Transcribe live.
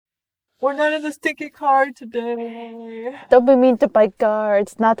We're not in the stinky car today. Don't be mean to my car.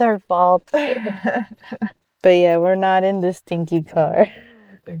 It's not our fault. But yeah, we're not in the stinky car.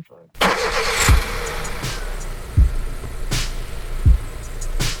 Thankfully.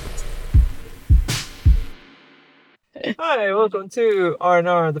 Hi, welcome to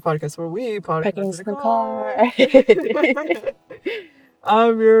R&R, the podcast where we podcast in the car.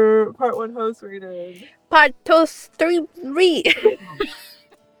 I'm your part one host, Rita. Part 2, 3.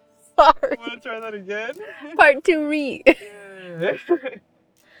 Sorry. Want to try that again? Part 2, re. Yeah.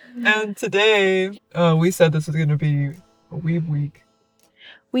 And today, we said this was going to be a weeb week.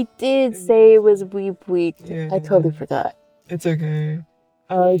 We did say it was Weep Week. Yeah. I totally forgot. It's okay.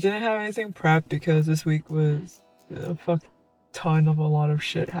 I didn't have anything prepped because this week was a fuck ton of a lot of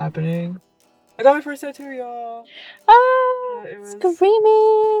shit happening. I got my first tattoo, y'all. Ah, It was-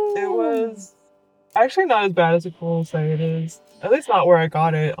 screaming. It was actually not as bad as people say it is. At least not where I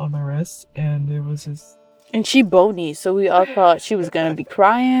got it, on my wrist. And it was just... And she bony, so we all thought she was gonna be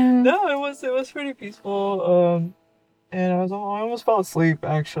crying. No, it was pretty peaceful. And I almost fell asleep,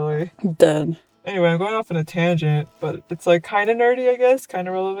 actually. Done. Anyway, I'm going off on a tangent, but it's like kind of nerdy, I guess, kind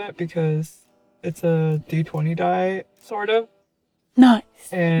of relevant because it's a D20 die, sort of. Nice.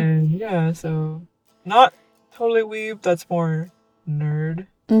 And yeah, so not totally weeb, that's more nerd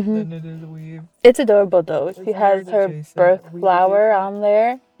than it is weeb. It's adorable though. She It's has nerd her adjacent. birth Weeb flower adjacent. on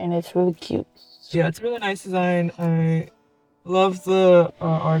there, and it's really cute. Yeah, it's a really nice design. I love the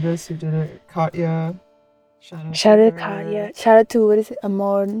artist who did it, Katya. Shout out Shout to out her. Katya. Shout out to, what is it?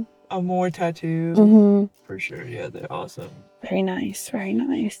 Amor. Amor Tattoo. Mm-hmm. For sure, yeah, they're awesome. Very nice. Very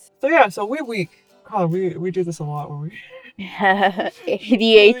nice. So yeah, so week. God, we do this a lot where we...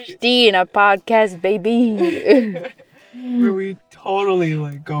 ADHD in a podcast, baby. where we totally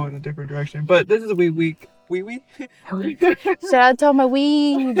like go in a different direction. But this is a week. Shout out to all my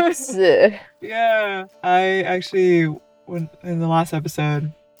weebs. Yeah, I actually, when in the last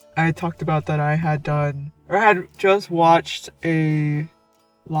episode, I talked about that I had just watched a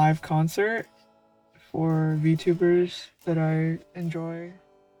live concert for VTubers that I enjoy.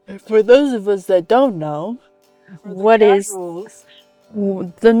 For those of us that don't know, For the what is casuals,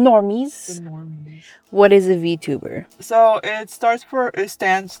 the normies? the normies. What is a VTuber? So it stands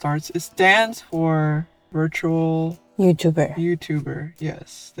for virtual YouTuber.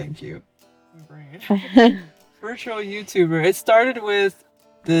 Yes, thank you. My brain. Virtual YouTuber. It started with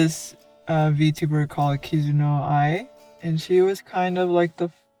this VTuber called Kizuno Ai, and she was kind of like the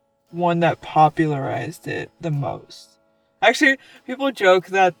one that popularized it the most. Actually, people joke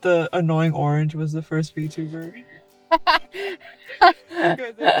that the Annoying Orange was the first VTuber.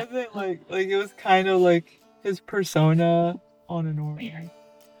 Because it wasn't like it was kind of like his persona on an orange.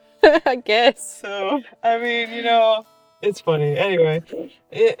 I guess. So, I mean, it's funny. Anyway, but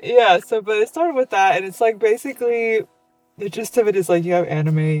it started with that, and it's like basically the gist of it is like you have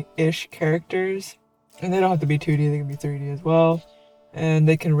anime-ish characters, and they don't have to be 2D, they can be 3D as well. And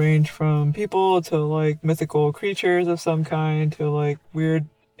they can range from people to like mythical creatures of some kind to like weird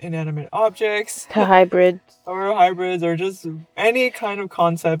inanimate objects To hybrid or hybrids or just any kind of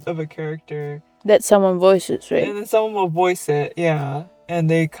concept of a character. that someone voices, right? And then someone will voice it, yeah. And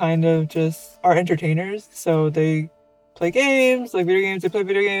they kind of just are entertainers. So they play games, like video games, they play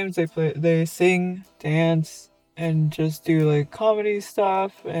video games, they sing, dance, and just do like comedy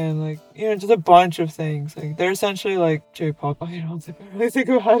stuff and like, just a bunch of things. Like they're essentially like J-pop. I don't really think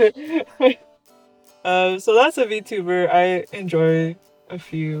about it. So that's a VTuber. I enjoy a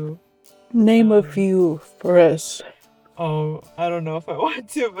few. Name a few for us. Oh, I don't know if I want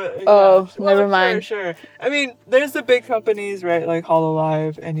to, but Oh, yeah. never mind. Sure. I mean, there's the big companies, right? Like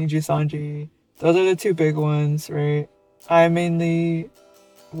Hololive and Nijisanji. Those are the two big ones, right? I mainly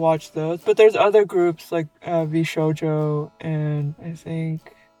watch those, but there's other groups like VShojo, and I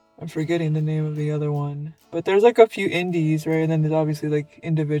think I'm forgetting the name of the other one. But there's like a few indies, right? And then there's obviously like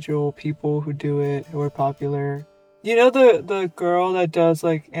individual people who do it, who are popular. You know the girl that does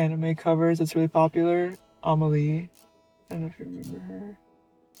like anime covers that's really popular? Amelie. I don't know if you remember her.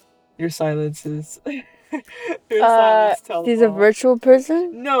 Your silence is... Your silence tells She's a all. virtual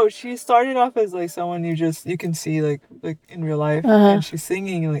person? No, she started off as like someone you can see like in real life, Uh-huh. and she's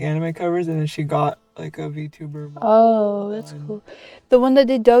singing like anime covers, and then she got like a VTuber. Oh, that's one. cool. The one that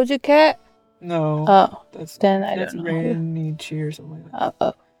did Doja Cat? No, Oh, that's then I don't know. Rainichi or something like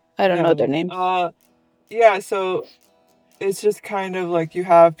that. I don't know their name. Yeah, so it's just kind of like you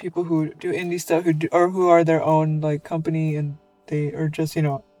have people who do indie stuff who are their own like company, and they are just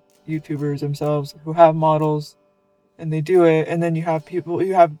YouTubers themselves who have models and they do it, and then you have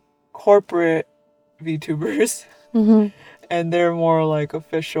corporate VTubers Mm-hmm. and they're more like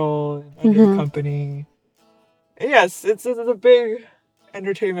official and under a company. Yes, it's a big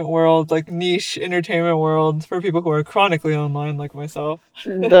entertainment world, like niche entertainment world for people who are chronically online like myself.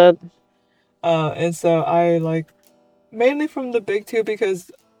 The And so I like mainly from the big two because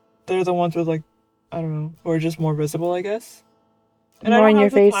they're the ones with like I don't know, who are just more visible, I guess. And more I in don't your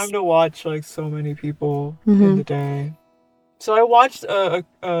have the face. time to watch like so many people in the day. So I watched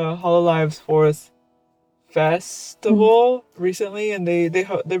Hololive's fourth festival recently, and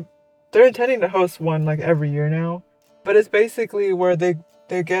they're intending to host one like every year now. But it's basically where they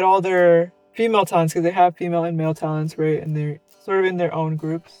get all their female talents because they have female and male talents, right? And they're sort of in their own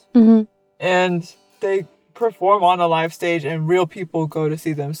groups, and they perform on a live stage, and real people go to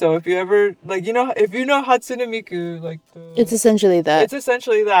see them. So if you ever like, if you know Hatsune Miku, like It's essentially that. it's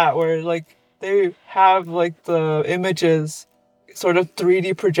essentially that where like they have like the images sort of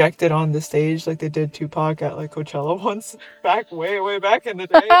 3D projected on the stage like they did Tupac at like Coachella once way back in the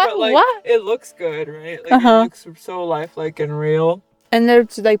day. But like What? it looks good, right? Like it looks so lifelike and real. And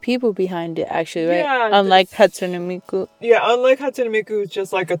there's like people behind it actually, right? Yeah, Unlike Hatsune Miku. Yeah, unlike Hatsune Miku, it's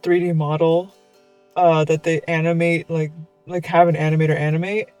just like a 3D model that they animate like have an animator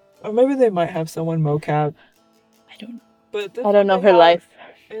animate. Or maybe they might have someone mocap. I don't know. But I don't know her life.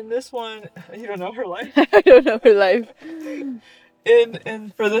 In this one, you don't know her life? I don't know her life.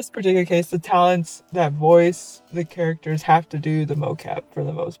 In for this particular case, the talents that voice the characters have to do the mocap for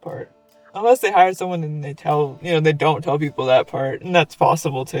the most part. Unless they hire someone and they don't tell people that part, and that's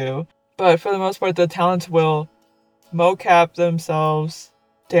possible too. But for the most part, the talents will mocap themselves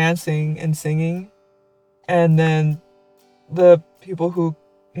dancing and singing, and then the people who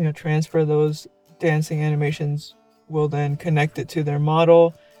transfer those dancing animations will then connect it to their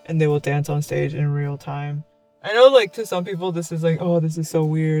model, and they will dance on stage in real time. I know, like, to some people, this is like, oh, this is so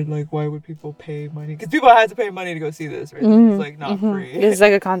weird. Like, why would people pay money? Because people had to pay money to go see this, right? It's like not free. It's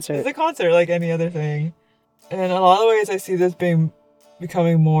like a concert. It's a concert, like any other thing. And in a lot of ways, I see this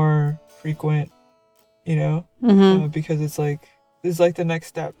becoming more frequent, because it's like the next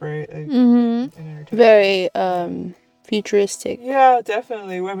step, right? Like, in entertainment. Very futuristic. Yeah,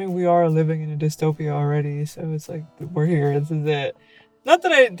 definitely. I mean, we are living in a dystopia already, so it's like we're here. This is it. Not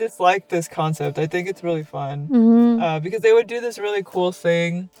that I dislike this concept. I think it's really fun because they would do this really cool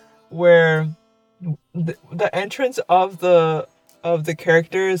thing where the entrance of the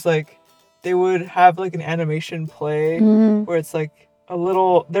characters, like they would have like an animation play where it's like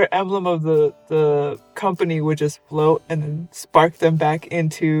their emblem of the company would just float and then spark them back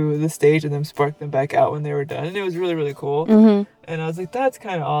into the stage and then spark them back out when they were done. And it was really, really cool. And I was like, that's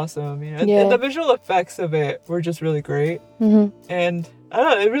kind of awesome. And the visual effects of it were just really great. And I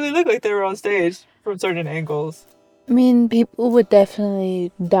don't know, it really looked like they were on stage from certain angles. I mean, people would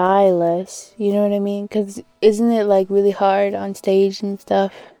definitely die less. You know what I mean? Because isn't it like really hard on stage and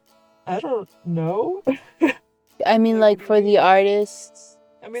stuff? I don't know. I mean, like for the artists.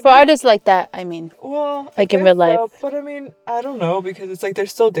 I mean, for artists like that, I mean. Well, like in real life. So, but I mean, I don't know because it's like they're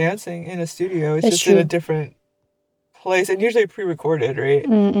still dancing in a studio. It's That's just true. in a different place and usually pre-recorded,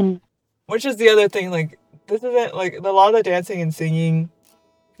 right? Which is the other thing. Like this isn't like a lot of the dancing and singing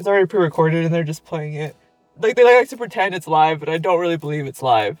is already pre-recorded and they're just playing it. Like they like to pretend it's live, but I don't really believe it's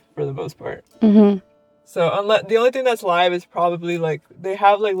live for the most part. So unless the only thing that's live is probably like they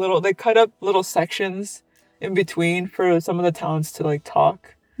have like they cut up little sections in between for some of the talents to like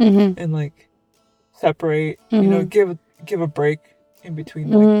talk and like separate, give a break in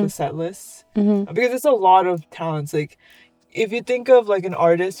between like the set lists because it's a lot of talents. Like if you think of like an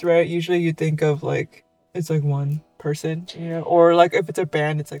artist, right? Usually you think of like it's like one person, or like if it's a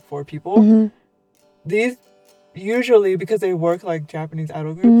band, it's like 4 people. These usually because they work like Japanese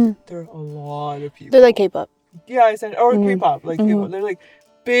idol groups, they're a lot of people. They're like K-pop. Yeah, I said or K-pop, like K-pop. They're like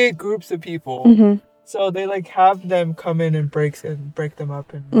big groups of people. So they like have them come in and break them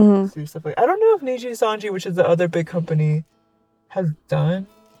up and do stuff like. I don't know if Niji Sanji, which is the other big company, has done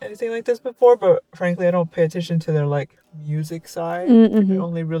anything like this before. But frankly, I don't pay attention to their like music side. I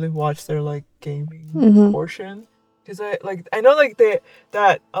only really watch their like gaming portion. Because I know like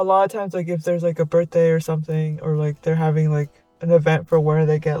that a lot of times like if there's like a birthday or something or like they're having like an event for where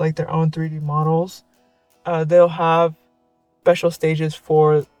they get like their own 3D models, they'll have special stages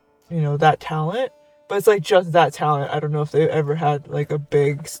for that talent. But it's like just that talent. I don't know if they've ever had like a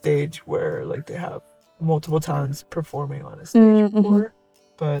big stage where like they have multiple talents performing on a stage before.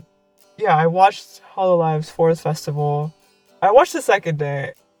 But yeah, I watched Hololive's 4th festival. I watched the second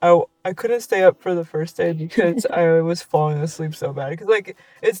day. I couldn't stay up for the first day because I was falling asleep so bad. Because like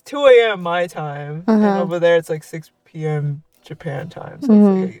it's 2 a.m. my time and over there it's like 6 p.m. Japan time.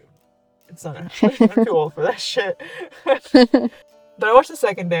 So It's not I'm too old for that shit. But I watched the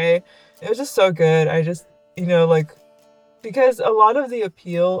second day. It was just so good. I just, like, because a lot of the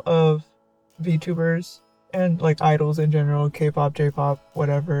appeal of VTubers and like idols in general, K-pop, J-pop,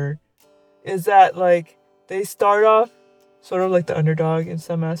 whatever, is that like they start off sort of like the underdog in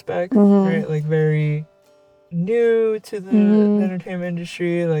some aspects, right? Like very new to the entertainment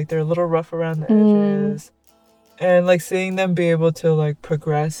industry, like they're a little rough around the edges. And like seeing them be able to like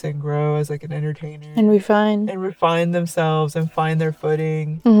progress and grow as like an entertainer and refine themselves and find their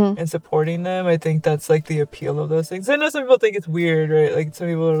footing and supporting them, I think that's like the appeal of those things. I know some people think it's weird, right? Like some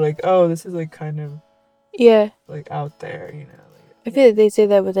people are like, oh, this is like kind of like out there, like, I feel like they say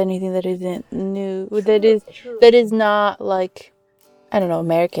that with anything that isn't new, that is not like, I don't know,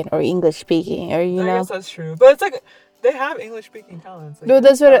 American or English speaking, or I guess that's true, but it's like they have English speaking talents. Like, no,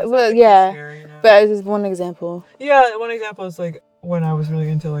 that's what. Here, But as one example. Yeah, one example is like when I was really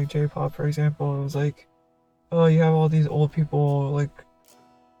into like J-pop, for example. It was like, oh, you have all these old people like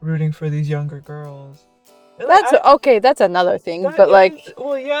rooting for these younger girls. And, that's okay. That's another thing, but like,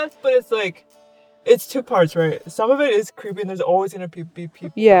 well, yes, but it's like. It's two parts, right? Some of it is creepy and there's always going to be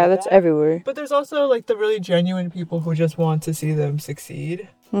people. Yeah, that's everywhere. But there's also like the really genuine people who just want to see them succeed.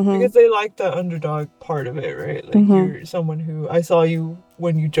 Because they like the underdog part of it, right? Like you're someone who, I saw you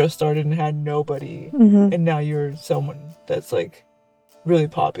when you just started and had nobody. And now you're someone that's like really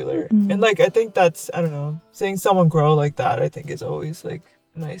popular. And like, I think that's, I don't know, seeing someone grow like that, I think is always like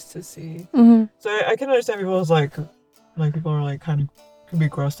nice to see. So I can understand people's like people are like kind of can be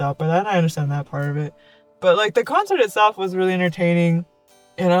grossed out by that, and I understand that part of it. But like the concert itself was really entertaining,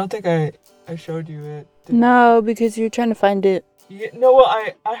 and I don't think I showed you it. No, because you're trying to find it. No, well,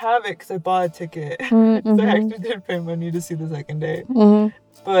 I have it because I bought a ticket. So I actually did pay money to see the second day.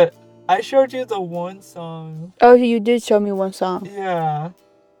 But I showed you the one song. Oh, you did show me one song. Yeah,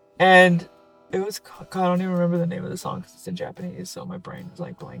 and it was, God, I don't even remember the name of the song because it's in Japanese, so my brain is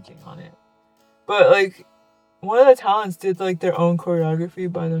like blanking on it. But like, one of the talents did like their own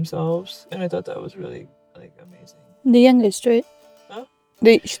choreography by themselves, and I thought that was really like amazing. The youngest, right? Huh?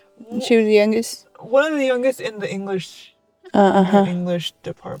 She was the youngest. One of the youngest in the English English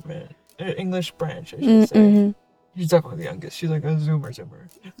department, English branch, I should say. She's definitely the youngest. She's like a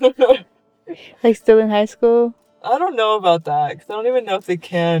Zoomer. Like still in high school? I don't know about that because I don't even know if they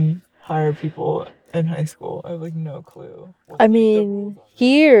can hire people in high school. I have like no clue. I mean,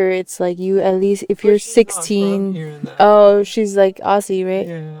 here it's like you at least if you're 16. Oh, she's like Aussie, right?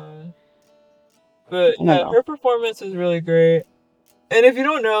 Yeah. But yeah, her performance is really great. And if you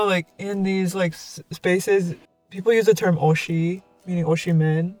don't know, like in these like spaces, people use the term oshi, meaning oshi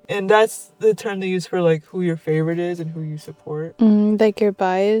men, and that's the term they use for like who your favorite is and who you support. Like your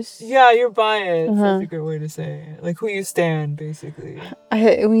bias. Yeah, your bias. That's a good way to say it. Like who you stand, basically.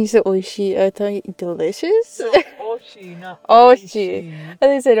 When you said oishi, I thought delicious. No, oshi, not oshi. I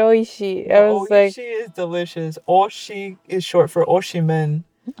think you said oishi. I was like, oishi is delicious. Oshi is short for oshimen.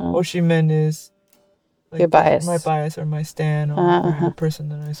 Oshimen is like your bias. My bias or my stand or the person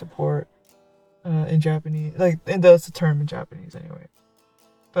that I support. In Japanese, like, and that's the term in Japanese anyway.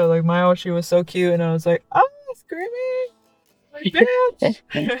 But like my oshi was so cute, and I was like, screaming, like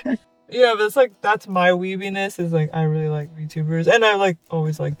bitch. Yeah, but it's like that's my weebiness. Is like I really like VTubers, and I like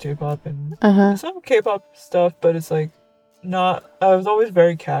always like J-pop and some K-pop stuff. But it's like not. I was always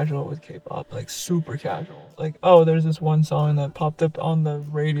very casual with K-pop, like super casual. Like, oh, there's this one song that popped up on the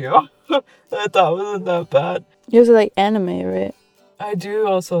radio that I thought wasn't that bad. You also like anime, right? I do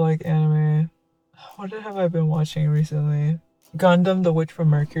also like anime. What have I been watching recently? Gundam: The Witch from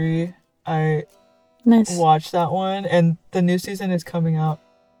Mercury. I watched that one, and the new season is coming out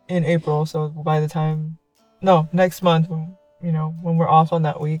in April. So by the time, next month, when we're off on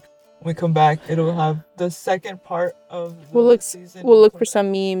that week, we come back, it'll have the second part of the season. We'll look for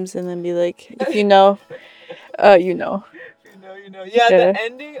some memes and then be like, if you know, you know. If you know. Yeah, the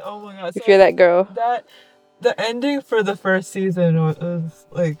ending. Oh my god! If you're that girl. The ending for the first season was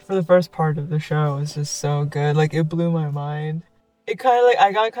like, for the first part of the show was just so good. Like, it blew my mind. It kind of like,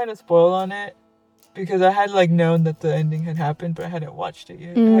 I got kind of spoiled on it because I had like known that the ending had happened, but I hadn't watched it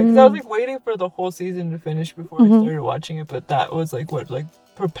yet. Because I was like waiting for the whole season to finish before I started watching it, but that was like what like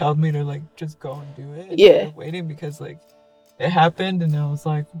propelled me to like just go and do it. Yeah. Waiting because like it happened, and I was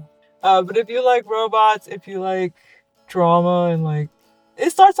like, but if you like robots, if you like drama and like, it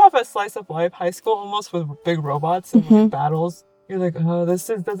starts off as slice of life, high school almost, with big robots and like, battles. You're like, oh, this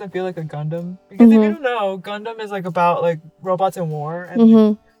doesn't feel like a Gundam. Because if you don't know, Gundam is like about like robots and war, and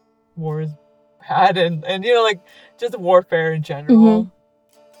like, war is bad, and like just warfare in general.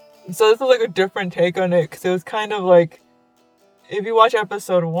 So this was like a different take on it, because it was kind of like, if you watch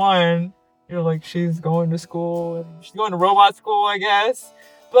episode 1, you're like, she's going to school and she's going to robot school, I guess.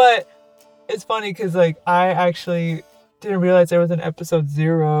 But it's funny because like I actually didn't realize there was an episode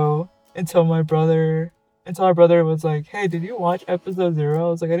 0 until my brother was like, "Hey, did you watch episode 0?" I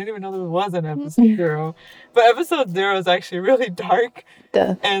was like, "I didn't even know there was an episode 0." But episode 0 is actually really dark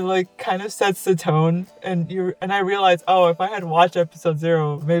and like kind of sets the tone. And I realized, oh, if I had watched episode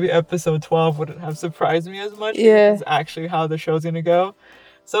 0, maybe episode 12 wouldn't have surprised me as much. Yeah. Because it's actually how the show's gonna go.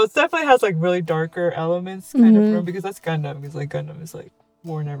 So it definitely has like really darker elements kind of from, because that's Gundam. Because like Gundam is like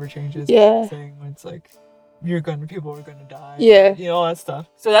war never changes. Yeah. Thing when it's like people are gonna die. Yeah. You know, all that stuff.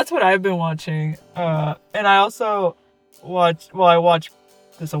 So that's what I've been watching. And I also I watched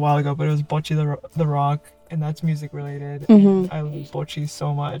this a while ago, but it was Bocchi the Rock, and that's music related. And I love Bocchi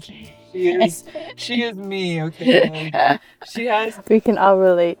so much. She is me, okay? Like, we can all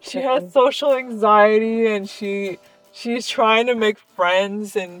relate. She has social anxiety, and she's trying to make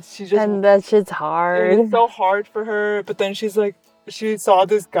friends, and and that shit's hard. It's so hard for her, but then she's like, she saw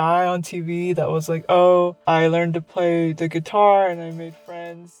this guy on TV that was like, oh, I learned to play the guitar and I made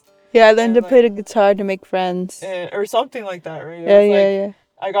friends. Yeah, I learned to play the guitar to make friends. Or something like that, right? Yeah.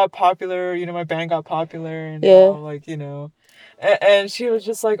 I got popular, my band got popular, and and she was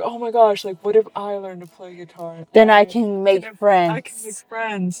just like, oh my gosh, like, what if I learned to play guitar? Then I can make friends. I can make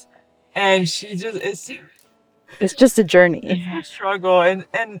friends. And she just, it's just a journey. It's a struggle.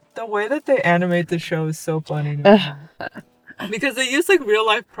 And the way that they animate the show is so funny to me. Because they use like real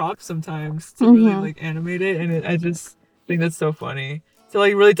life props sometimes to really like animate it, and I just think that's so funny to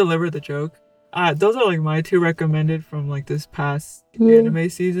like really deliver the joke. Those are like my 2 recommended from like this past anime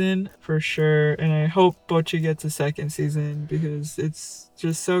season for sure, and I hope Bocchi gets a 2nd season because it's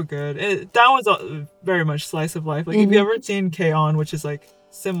just so good. That was very much slice of life. Like if you ever seen K-On!, which is like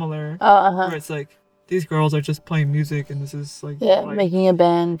similar, where it's like these girls are just playing music and this is like making a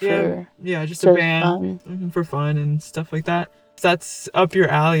band for just a band for fun and stuff like that. So that's up your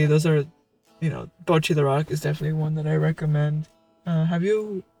alley. Those are, Bocchi the Rock is definitely one that I recommend. Have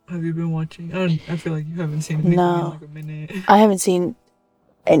you been watching? I feel like you haven't seen anything in like a minute. I haven't seen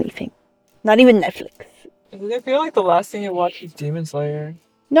anything, not even Netflix. I feel like the last thing you watched was Demon Slayer.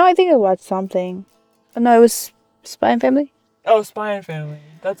 No, I think I watched something. No, it was Spy and Family. Oh, Spy and Family.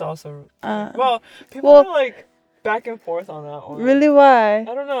 That's also... people are like back and forth on that one. Really? Why? I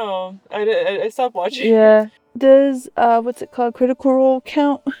don't know. I stopped watching. Yeah. Does, what's it called? Critical Role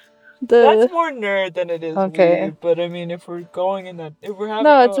count? That's more nerd than it is weeb. But I mean, if we're going in that... If we're having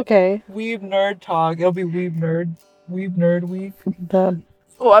it's okay. Weeb nerd talk, it'll be Weeb nerd week.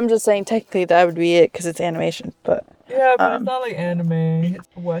 Well, I'm just saying technically that would be it because it's animation, but... Yeah, but it's not like anime. It's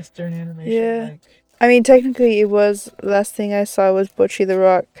Western animation. Yeah. Like... I mean, technically, it was... Last thing I saw was Bocchi the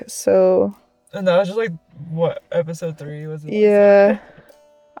Rock, so... And that was just like, what, episode 3 was it? Yeah.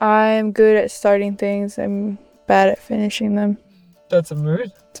 I'm good at starting things. I'm bad at finishing them. That's a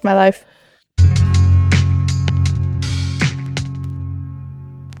mood. It's my life.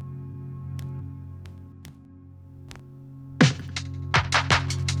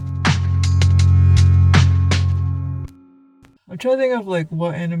 I'm trying to think of like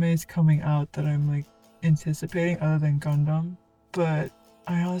what anime is coming out that I'm like anticipating other than Gundam, but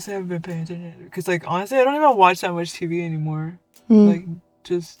I honestly haven't been paying attention because like honestly I don't even watch that much TV anymore. Like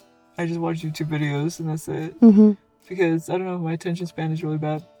I just watch YouTube videos and that's it. Because I don't know, my attention span is really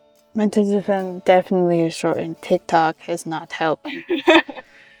bad. My attention span definitely is short, and TikTok has not helped.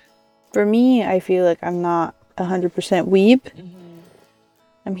 For me, I feel like I'm not 100% weeb.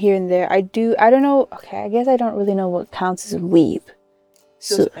 I'm here and there. I don't know. Okay, I guess I don't really know what counts as weeb.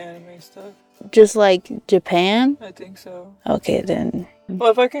 Just anime stuff. Just like Japan? I think so. Okay, then.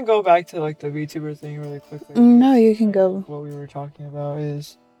 Well, if I can go back to like the VTuber thing really quickly. No, you can go. What we were talking about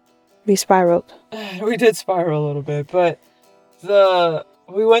is... We spiraled. We did spiral a little bit, but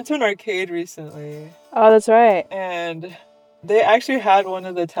we went to an arcade recently. Oh, that's right. And they actually had one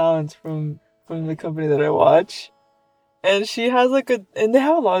of the talents from the company that I watch. And she has like and they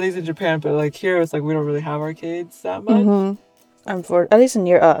have a lot of these in Japan, but like here it's like we don't really have arcades that much. At least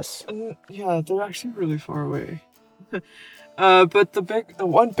near us. Yeah, they're actually really far away. But the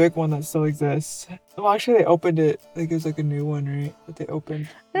one big one that still exists. Well, actually, they opened it. Like it was like a new one, right? That they opened.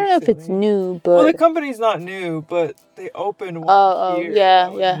 I don't know if it's new, but well, the company's not new, but they opened one here.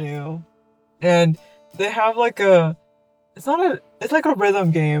 Yeah. New. And they have like it's like a rhythm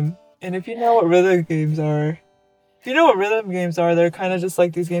game. And if you know what rhythm games are, they're kind of just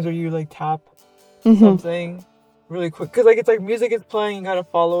like these games where you like tap something really quick, because like it's like music is playing, you gotta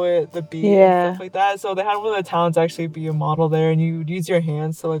follow it, the beat and stuff like that. So they had one of the talents actually be a model there, and you would use your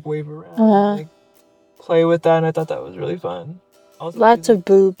hands to like wave around, and, like play with that, and I thought that was really fun. Also, lots of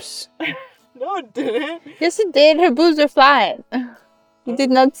boobs. No, it didn't. Yes, it did. Her boobs are flat. You did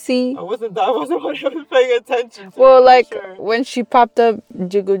not see. That wasn't what I was paying attention to. Well, like sure. when she popped up,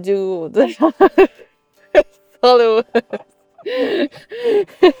 jiggle jiggle. That's all it was. I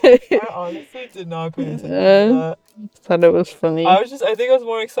honestly did not pay attention to that. Thought it was funny. I think I was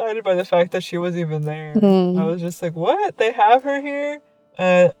more excited by the fact that she was even there. I was just like, what? They have her here?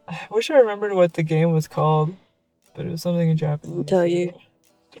 I wish I remembered what the game was called, but it was something in Japanese. I'll tell you.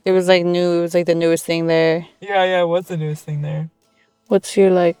 It was like new. It was like the newest thing there. Yeah, what's the newest thing there? What's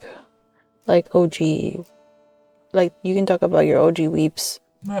your like OG? Like, you can talk about your OG weeps.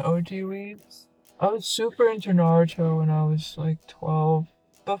 My OG weeps? I was super into Naruto when I was like 12.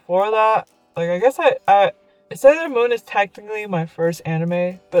 Before that, like, I guess I Sailor Moon is technically my first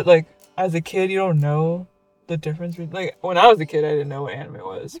anime, but like as a kid you don't know the difference. Like when I was a kid I didn't know what anime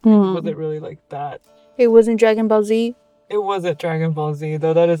was. Was it really like that? It wasn't Dragon Ball Z? It wasn't Dragon Ball Z,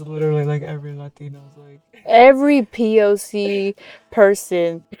 though that is literally like every Latino's like. Every POC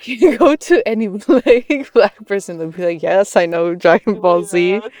person, you go to any like black person, they'll be like, yes, I know Dragon Ball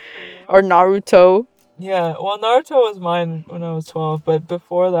Z or Naruto. Yeah, well, Naruto was mine when I was 12, but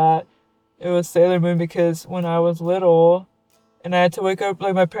before that, it was Sailor Moon because when I was little and I had to wake up,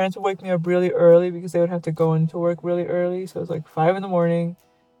 like my parents would wake me up really early because they would have to go into work really early. So it was like 5 a.m.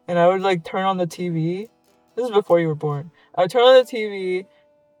 and I would like turn on the TV. This is before you were born. I would turn on the TV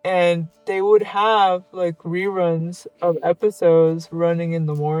and they would have like reruns of episodes running in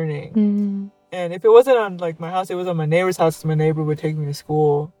the morning. And if it wasn't on like my house, it was on my neighbor's house because my neighbor would take me to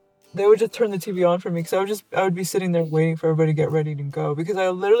school. They would just turn the TV on for me because I would be sitting there waiting for everybody to get ready to go because I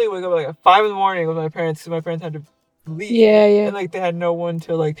literally wake up like at 5 a.m. with my parents because my parents had to leave. Yeah. And like they had no one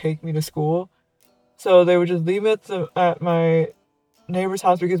to like take me to school. So they would just leave me at my neighbor's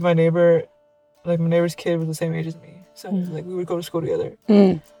house because my neighbor's kid was the same age as me. So like we would go to school together.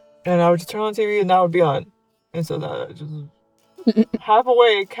 And I would just turn on TV and that would be on. And so that I just half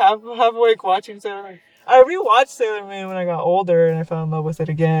awake watching Sailor Moon. I rewatched Sailor Moon when I got older and I fell in love with it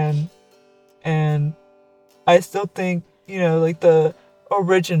again. And I still think, like the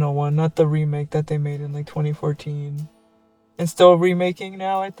original one, not the remake that they made in like 2014. And still remaking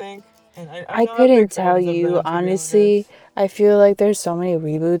now, I think. And I couldn't tell you, honestly. I feel like there's so many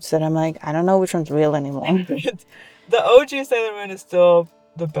reboots that I'm like, I don't know which one's real anymore. The OG Sailor Moon is still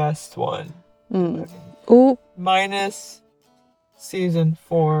the best one. Ooh. Minus season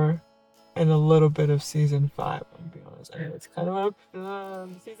 4 and a little bit of season 5, I'll be honest. I know it's kind of a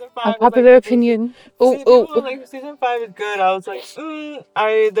season 5. Unpopular opinion. Like season 5 is good. I was like,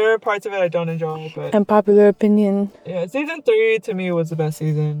 there are parts of it I don't enjoy, but unpopular opinion. Yeah, season 3 to me was the best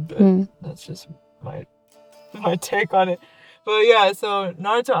season, but that's just my take on it. But yeah, so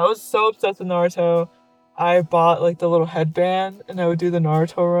Naruto, I was so obsessed with Naruto. I bought like the little headband and I would do the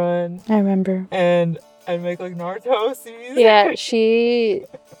Naruto run. I remember. And I'd make like Naruto scenes. Yeah,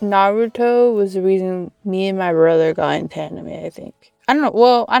 Naruto was the reason me and my brother got into anime, I think. I don't know.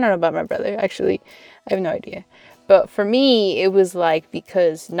 Well, I don't know about my brother, actually. I have no idea. But for me, it was like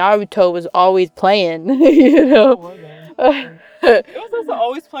because Naruto was always playing, It was also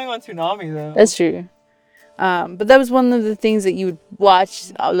always playing on Toonami, though. That's true. But that was one of the things that you would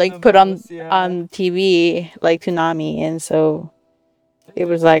watch, put on TV, like Toonami, and so it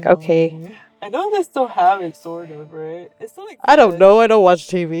was like, okay. I know they still have it, sort of, right? It still exists. I don't know. I don't watch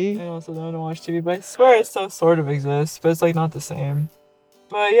TV. I also don't watch TV, but I swear it still sort of exists, but it's like not the same.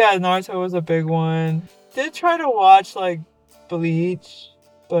 But yeah, Naruto was a big one. Did try to watch like Bleach,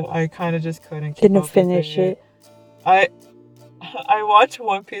 but I kind of just couldn't. Didn't finish it. I watched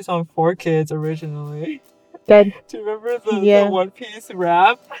One Piece on 4Kids originally. Good. Do you remember the One Piece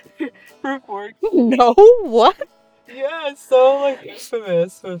rap for 4Kids? No, what? Yeah, it's so like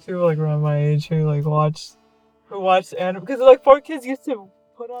infamous for people like around my age who watched anime because like 4Kids used to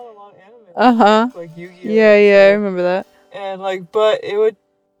put on a lot of anime. Like Yu-Gi-Oh. Yeah, I remember that. And but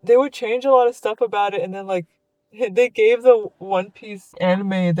they would change a lot of stuff about it, and then like they gave the One Piece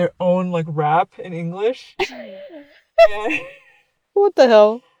anime their own like rap in English. And what the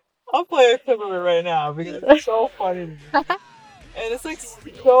hell? I'll play a clip of it right now because it's so funny to me. And it's like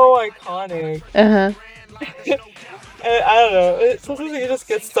so iconic. And I don't know. Sometimes it just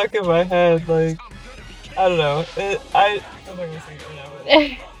gets stuck in my head. Like, I don't know. I'm not gonna sing it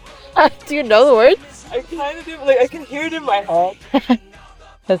right now. Do you know the words? I kind of do. Like, I can hear it in my head.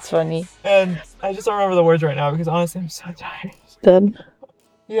 That's funny. And I just don't remember the words right now because honestly, I'm so tired. Done.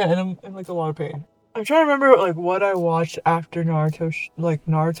 Yeah, and I'm in like a lot of pain. I'm trying to remember like what I watched after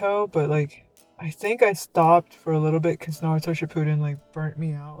Naruto, but like I think I stopped for a little bit because Naruto Shippuden like burnt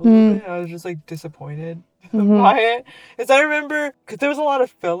me out a little bit. I was just like disappointed. by it. Because I remember, because there was a lot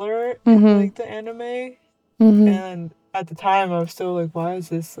of filler in like the anime, and at the time I was still like, why is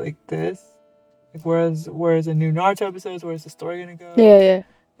this like this? Like, where's the new Naruto episodes? Where's the story gonna go? Yeah.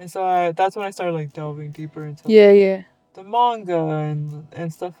 And so that's when I started like delving deeper into Yeah. the manga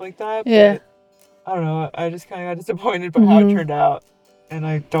and stuff like that. Yeah. But I don't know. I just kind of got disappointed by how it turned out, and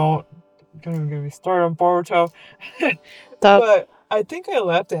I don't even get me started on Boruto. But I think I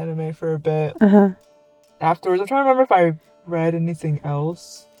left anime for a bit afterwards. I'm trying to remember if I read anything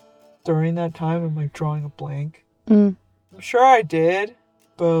else during that time. I'm like drawing a blank. I'm sure I did,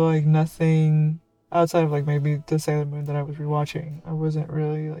 but like nothing outside of like maybe the Sailor Moon that I was rewatching. I wasn't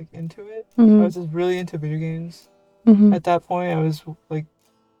really like into it. I was just really into video games. At that point, I was like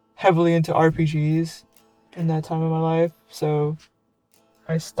heavily into RPGs in that time of my life. So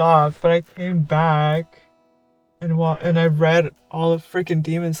I stopped, but I came back and I read all of freaking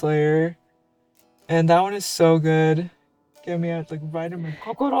Demon Slayer, and that one is so good. Get me out like right in my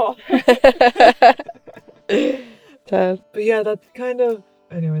kokoro. But yeah, that's kind of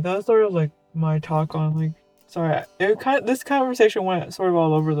anyway. That was sort of like my talk on like. Sorry, this conversation went sort of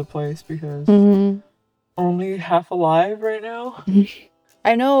all over the place because only half alive right now.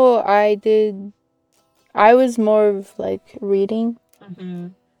 I know I was more of like reading. I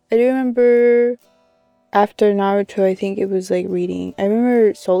do remember after Naruto, I think it was like reading. I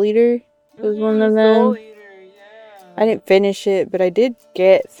remember Soul Eater was one of them. Soul Eater, yeah. I didn't finish it, but I did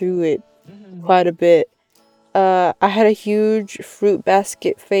get through it quite a bit. I had a huge fruit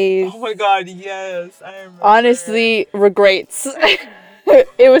basket phase. Oh my god, yes, I remember. Honestly, regrets.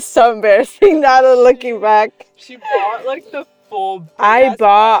 It was so embarrassing now that looking back. She bought like the full. I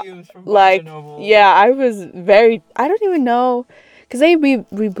bought from like Noble. yeah, I was very. I don't even know, cause they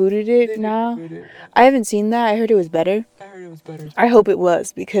rebooted it now. I haven't seen that. I heard it was better. I heard it was better. I hope it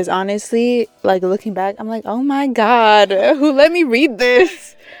was because honestly, like looking back, I'm like, oh my god, who let me read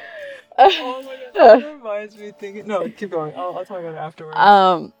this? Oh my god, that reminds me thinking. No, keep going. I'll talk about it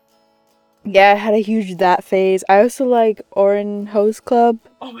afterwards. Yeah, I had a huge that phase. I also like Orin Host Club.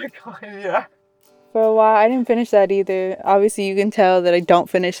 Oh my god, yeah. For a while, I didn't finish that either. Obviously, you can tell that I don't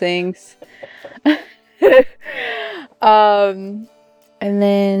finish things. And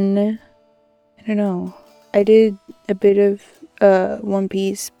then I don't know. I did a bit of One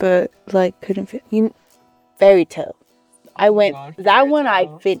Piece, but like couldn't fit. Fairy Tail. I went that one. I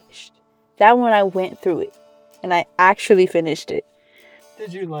finished. That one I went through it, and I actually finished it.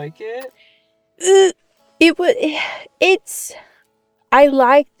 Did you like it? I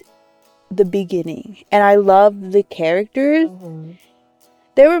liked the beginning, and I loved the characters.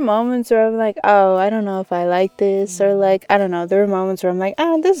 There were moments where I'm like, oh, I don't know if I like this, or like, I don't know. There were moments where I'm like,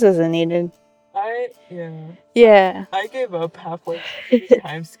 oh, this isn't needed. Yeah. I gave up halfway through the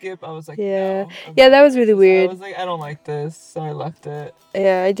time skip. I was like, yeah. No, yeah, that was really weird. I was like, I don't like this, so I left it.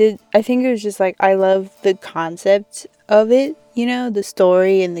 Yeah, I did. I think it was just like, I love the concept of it, you know, the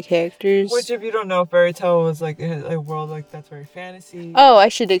story and the characters. Which, if you don't know, Fairy Tail was like in a world like that's very fantasy. Oh, I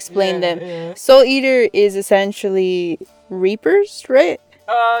should explain them. Yeah. Soul Eater is essentially Reapers, right?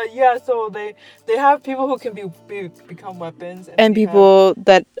 Yeah, so they have people who can become weapons and people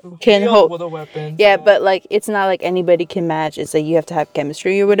that can hold with a weapon. Yeah, but like it's not like anybody can match. It's like you have to have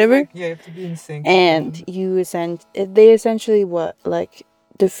chemistry or whatever. Yeah, you have to be in sync. And they essentially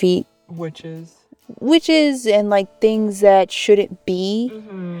defeat witches and like things that shouldn't be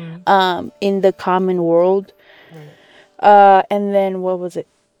in the common world. Right. And then what was it?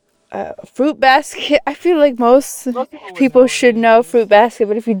 Fruit basket. I feel like most people should know fruit basket,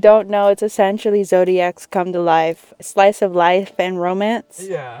 but if you don't know, it's essentially Zodiac's come to life, slice of life and romance.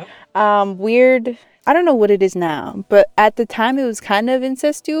 Yeah. Weird. I don't know what it is now, but at the time it was kind of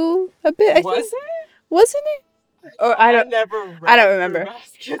incestual a bit. I think. Wasn't it? Or I don't remember.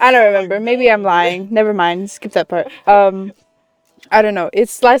 I don't remember. Maybe I'm lying. Never mind. Skip that part. I don't know.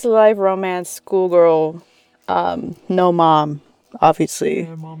 It's slice of life romance, schoolgirl, no mom. Obviously.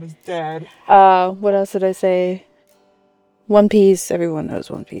 My mom is dead. What else did I say? One Piece. Everyone knows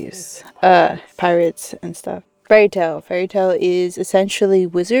One Piece. Pirates and stuff. Fairy Tail. Fairy Tail is essentially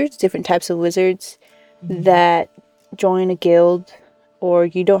wizards, different types of wizards that join a guild, or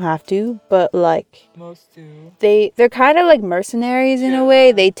you don't have to, but like most do. They're kind of like mercenaries in a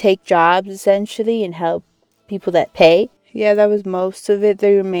way. They take jobs essentially and help people that pay. Yeah, that was most of it.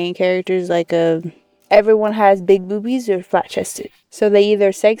 Their main characters like everyone has big boobies or flat chested. So they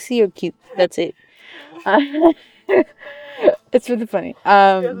either sexy or cute. That's it. It's really funny. He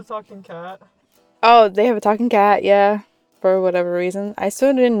has a talking cat. Oh, they have a talking cat, yeah. For whatever reason. I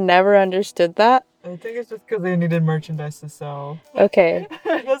still never understood that. I think it's just because they needed merchandise to sell. Okay.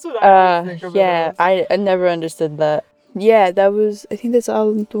 That's what I always think of it Yeah, as. I never understood that. Yeah, that was, I think that's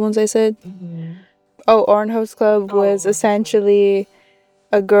all the ones I said. Mm-hmm. Oh, Orange House Club Oh, was Orange House. essentially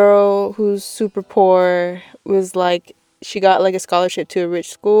a girl who's super poor, was like, she got like a scholarship to a rich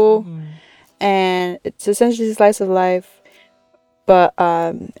school, Mm-hmm. and it's essentially a slice of life, but,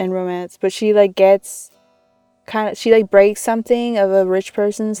 and romance, but she like gets she like breaks something of a rich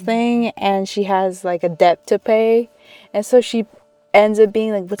person's thing, and she has like a debt to pay, and so she ends up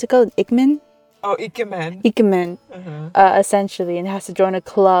being like, what's it called, Ikemen? Oh, Ikemen. Ikemen, essentially, and has to join a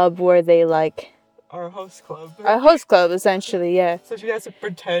club where they like Our host club. a host club, essentially. Yeah, So she has to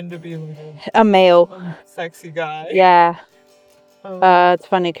pretend to be like a male. a sexy guy. Yeah. Oh. It's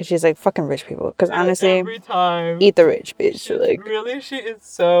funny because she's like, fucking rich people, because Yeah, honestly, every time. eat the rich bitch. She, Like, really, she is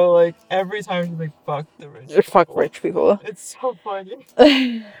so like every time she's like, fuck the rich. fuck people. rich people. It's so funny.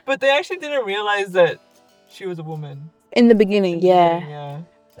 But they actually didn't realize that she was a woman. In the beginning, yeah. Yeah.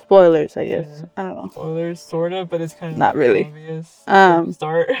 Spoilers, I guess. Yeah. I don't know. Spoilers, sort of, but it's kind of Not really. obvious. Um, from the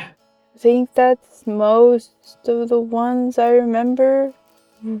start. I think that's most of the ones I remember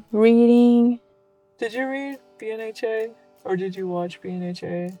reading. Did you read BNHA? Or did you watch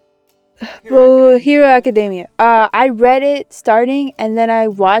BNHA? Well, Hero Academia. I read it starting, and then I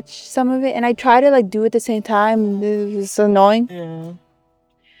watched some of it, and I tried to like do it at the same time. It was annoying. Yeah.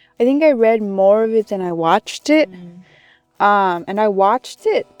 I think I read more of it than I watched it. And I watched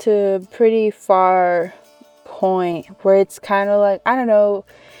it to a pretty far point where it's kind of like, I don't know,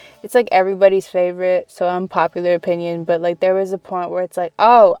 it's like everybody's favorite, so unpopular opinion, but like there was a point where it's like,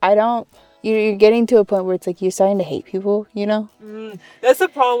 oh, you're getting to a point where it's like you're starting to hate people, you know? That's the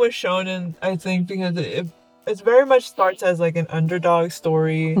problem with shonen, I think, because it very much starts as like an underdog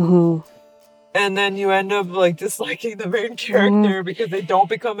story, and then you end up like disliking the main character because they don't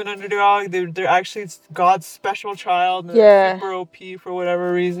become an underdog. They're actually God's special child. And they're super OP for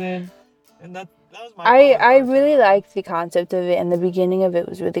whatever reason, and that was my. I really liked the concept of it, and the beginning of it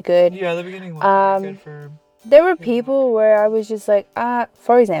was really good. Yeah, the beginning was really good for. There were people where I was just like,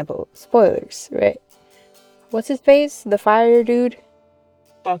 for example, spoilers, right? What's his face? The fire dude?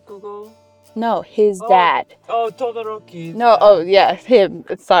 Bakugo? No, his dad. Oh, Todoroki. No, oh yeah, him.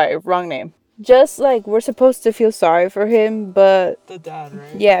 Sorry, wrong name. Just like we're supposed to feel sorry for him, but the dad,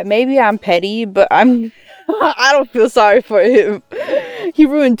 right? Yeah, maybe I'm petty, but I don't feel sorry for him. He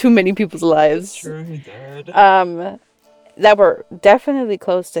ruined too many people's lives. That's true, he did. That were definitely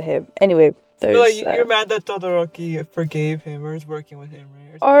close to him. Anyway, there's like you're mad that Todoroki forgave him or is working with him,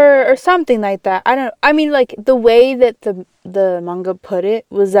 right? Or something like that. I mean, like the way that the manga put it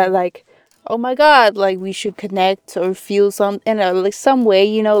was that like, oh my god, like we should connect or feel something, like some way,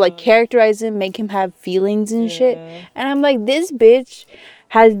 you know, like characterize him, make him have feelings and shit. And I'm like, this bitch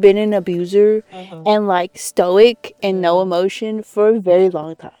has been an abuser and like stoic and no emotion for a very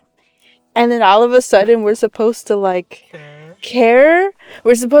long time. And then all of a sudden we're supposed to like care.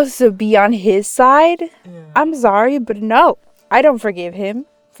 We're supposed to be on his side. I'm sorry, but no, I don't forgive him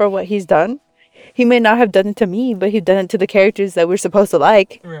for what he's done. He may not have done it to me, but he's done it to the characters that we're supposed to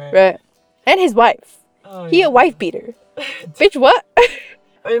like. Right. And his wife. He a wife beater. Bitch, what?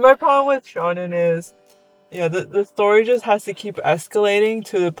 I mean, my problem with shonen is, the story just has to keep escalating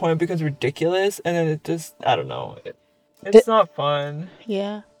to the point it becomes ridiculous, and then it just, I don't know, it's not fun.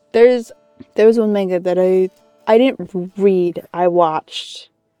 Yeah. There was one manga that I didn't read, I watched.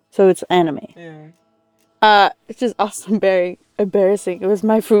 So it's anime. Yeah. It's just also very embarrassing. It was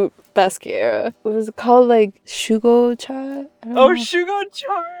my fruit basket era. It was called like Shugo-cha. Shugo-cha.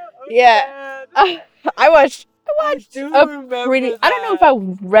 Oh, yeah. I watched I don't know if I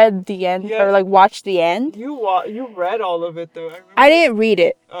read the end or like watched the end. You read all of it though. I didn't read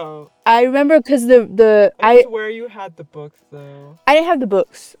it. Oh. I remember because I swear you had the books though. I didn't have the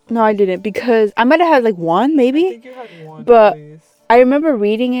books. No, I didn't, because I might have had like one maybe. I think you had one. But I remember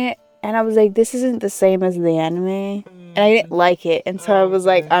reading it and I was like, this isn't the same as the anime. And I didn't like it, and so I was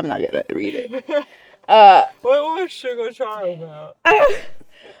like, I'm not gonna read it. What was Shugo-cha about?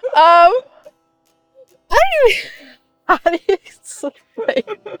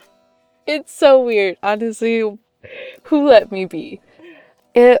 It's so weird, honestly. Who let me be?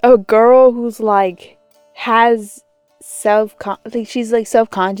 A girl who's like has she's like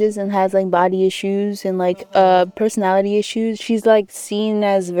self-conscious and has like body issues and like personality issues. She's like seen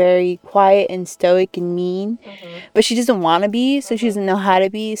as very quiet and stoic and mean, but she doesn't want to be, so she doesn't know how to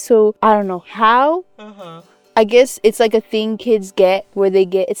be. So I don't know how. I guess it's like a thing kids get where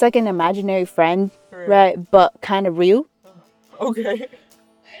it's like an imaginary friend, right? But kind of real. Okay.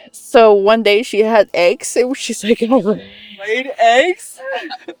 So one day she had eggs, and she's like, Laid eggs?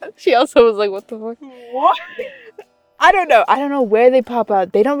 she also was like, what the fuck? What? I don't know. I don't know where they pop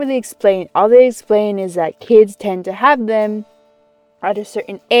out. They don't really explain. All they explain is that kids tend to have them at a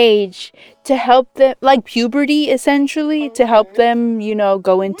certain age to help them, like puberty essentially, to help them,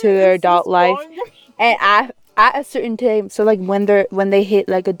 go into their adult life. And at a certain time, so like when they hit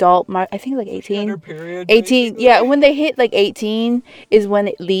like adult mark, I think like 18. Period, 18, basically. yeah, when they hit like 18 is when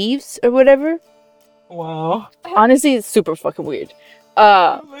it leaves or whatever. Wow. Honestly, it's super fucking weird.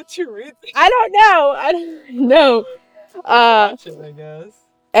 I'll let you read this. I don't know. Watch it, I guess.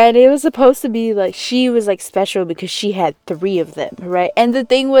 And it was supposed to be like she was like special because she had 3 of them, right? And the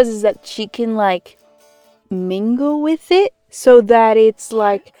thing was is that she can like mingle with it so that it's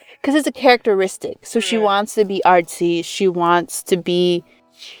like, because it's a characteristic. So she Right. wants to be artsy. She wants to be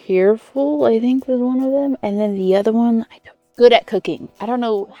cheerful, I think was one of them. And then the other one, good at cooking. I don't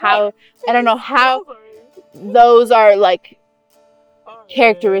know how those are like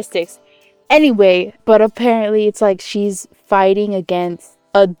characteristics. Anyway, but apparently it's like she's fighting against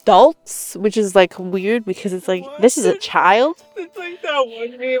adults, which is like weird because it's like, this is a child. It's like that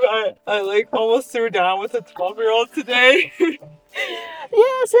one meme I like almost threw down with a 12-year-old today.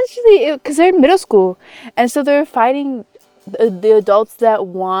 Yeah, essentially, because they're in middle school, and so they're fighting the adults that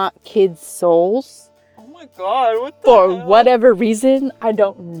want kids' souls Oh my god, what the for hell? whatever reason. I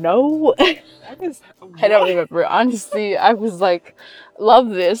don't know. That is, I don't remember. Honestly, I was like, love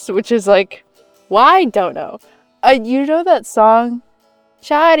this, which is like, why? Don't know. You know that song,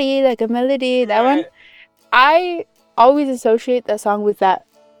 Shawty, like a melody, that one? Right. I always associate that song with that.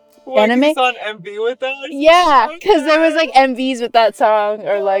 What, Anime? he's on MV with that? Yeah, because there was like MVs with that song,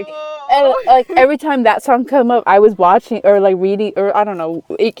 or like, and like every time that song come up, I was watching or like reading, or I don't know,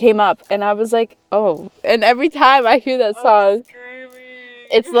 it came up, and I was like, oh. And every time I hear that song,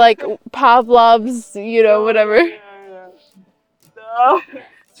 it's like Pavlov's, whatever. No.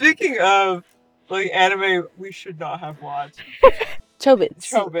 Speaking of like anime, we should not have watched Chobits.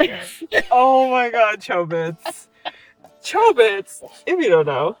 Chobits. Oh my god, Chobits. Chobits. If you don't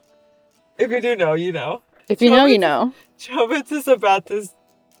know, if you do know, you know. If you know, you know. Chobits is about this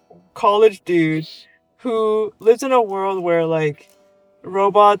college dude who lives in a world where like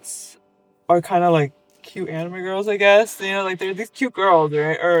robots are kind of like cute anime girls, I guess. Like they're these cute girls,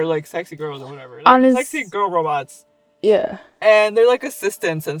 right? Or like sexy girls or whatever. Like, sexy girl robots. Yeah. And they're like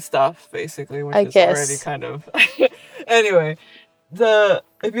assistants and stuff, basically, which is already kind of. Anyway,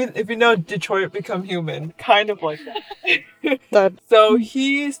 if you know Detroit Become Human, kind of like that. So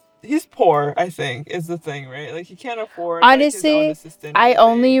he's poor, I think, is the thing, right? Like he can't afford. Honestly, like, his own assistant I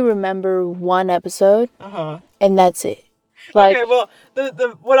only remember one episode, and that's it. Like, okay, well,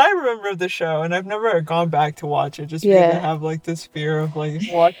 the what I remember of the show, and I've never gone back to watch it, just because I have like this fear of like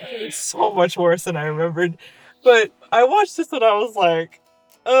watching it so much worse than I remembered. But I watched this when I was like,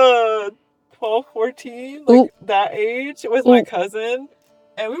 12, 14, like that age with my cousin.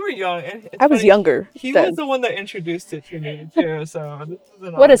 And we were young. And I was younger. He was the one that introduced it to me too. So this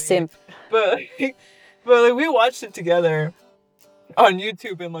is what a simp. But like we watched it together on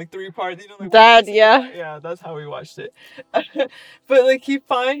YouTube in like 3 parts. Like yeah, that's how we watched it. But like he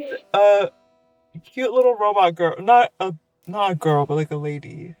finds a cute little robot girl, not a girl, but like a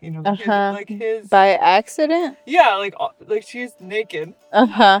lady. Like his by accident. Yeah, like she's naked.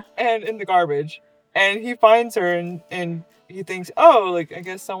 And in the garbage, and he finds her and he thinks, oh, like I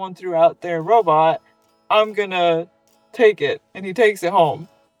guess someone threw out their robot. I'm gonna take it, and he takes it home,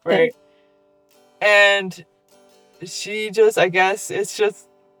 right? And she just, I guess it's just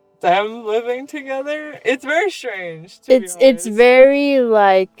them living together. It's very strange. It's very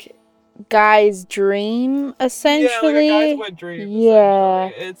like guy's dream, essentially. Yeah, like a guy's wet dream. Yeah,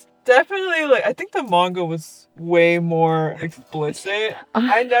 it's definitely like I think the manga was way more explicit.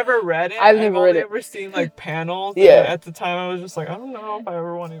 I never read it. I've never seen like panels. Yeah. At the time, I was just like, I don't know if I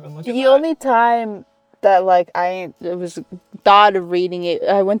ever want to even look at that. The only time that like I was thought of reading it,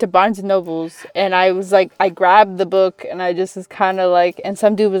 I went to Barnes and Nobles and I was like, I grabbed the book and I just was kind of like, and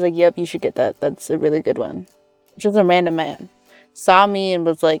some dude was like, yep, you should get that. That's a really good one. Just a random man saw me and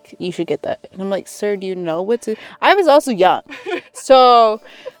was like, you should get that. And I'm like, sir, do you know what to... I was also young. So,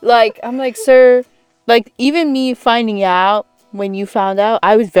 like, I'm like, sir, like, even me finding out when you found out,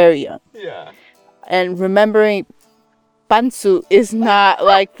 I was very young. Yeah. And remembering pantsu is not,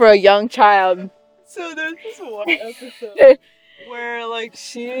 like, for a young child. So there's this one episode where, like,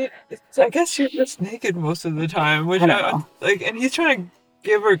 I guess she's just naked most of the time. Which and he's trying to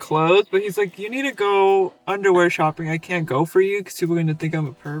give her clothes, but he's like, you need to go underwear shopping. I can't go for you because people are going to think I'm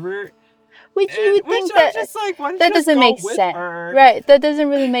a pervert. Which you would think I'm that just like, why don't that you just doesn't go make with sense, her? right? That doesn't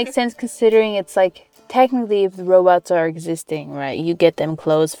really make sense considering it's like technically if the robots are existing, right? You get them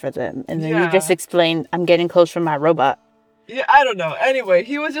clothes for them, and then you just Yeah. explain, "I'm getting clothes for my robot." Yeah, I don't know. Anyway,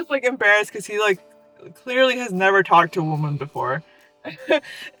 he was just like embarrassed because he like clearly has never talked to a woman before.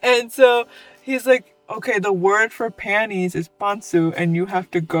 And so he's like, okay, the word for panties is pantsu, and you have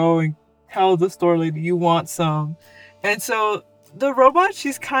to go and tell the store lady you want some. And so the robot,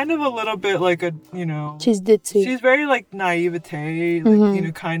 she's kind of a little bit like a, She's ditzy. she's very like naivete,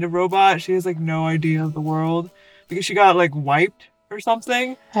 like, kind of robot. She has like no idea of the world because she got like wiped or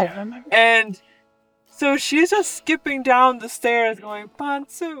something. I don't remember. And so she's just skipping down the stairs going,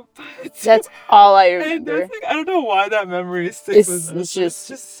 pantsu, pantsu. That's all I And remember. that's like, I don't know why that memory sticks with us. It's It's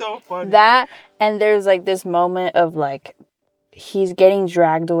just so funny. That, and there's like this moment of like he's getting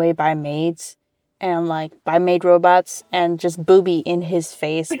dragged away by maids and like by maid robots and just booby in his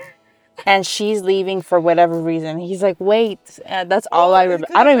face. And she's leaving for whatever reason. He's like, wait. That's all I remember.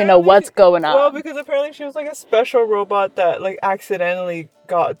 I don't even know what's going on. Well, because apparently she was like a special robot that like accidentally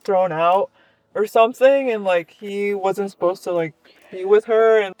got thrown out or something, and like he wasn't supposed to like be with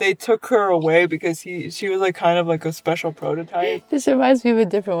her, and they took her away because she was like kind of like a special prototype. This reminds me of a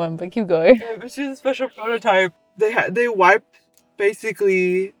different one, but keep going. Yeah, but she's a special prototype. They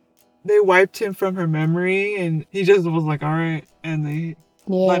wiped him from her memory, and he just was like, all right, and they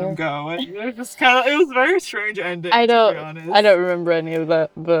let him go. And it was just it was a very strange ending. I to be honest. don't remember any of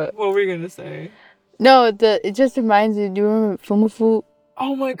that, but What were you gonna say? no, it just reminds me. Do you remember Fumafu?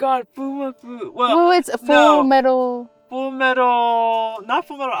 Oh my god, Fumafu. Well, it's a Full Metal, Not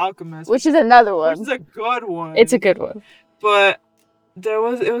Full Metal Alchemist, which is another one. which is a good one. It's a good one. But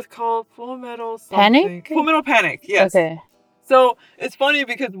it was called Full Metal something. Panic? Full Metal Panic, yes. Okay. So it's funny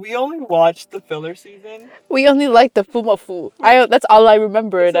because we only watched the filler season. We only like the Fumafu. That's all I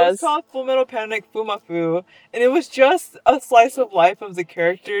remember it So as. it's called Full Metal Panic Fumafu, and it was just a slice of life of the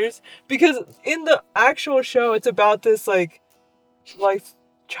characters. Because in the actual show, it's about this like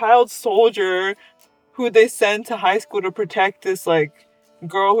child soldier who they send to high school to protect this like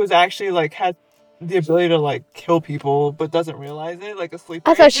girl who's actually like had the ability to like kill people but doesn't realize it, like a sleeper.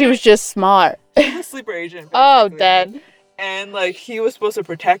 I thought she was just smart. She's a sleeper agent. Oh, basically. Dad. And like he was supposed to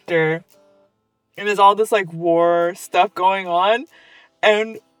protect her, and there's all this like war stuff going on,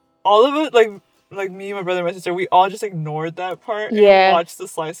 and all of it like me, my brother, and my sister, we all just ignored that part. Yeah. And watched the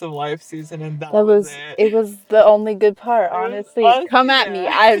Slice of Life season, and that was it. it was the only good part, honestly. Come at me.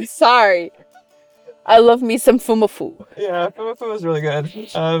 I'm sorry. I love me some Fumafu. Yeah, Fumafu was really good.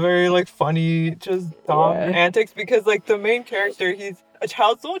 Very like funny, just dumb antics, because like the main character, he's a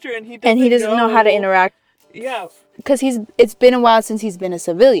child soldier and he doesn't know how to interact. Yeah. Because it's been a while since he's been a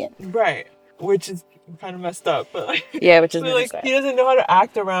civilian. Right. Which is kind of messed up, but like, yeah, which is really sad. He doesn't know how to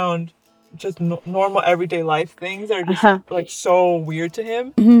act around just normal everyday life things that are just like so weird to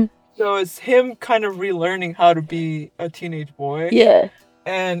him. Mm-hmm. So it's him kind of relearning how to be a teenage boy. Yeah.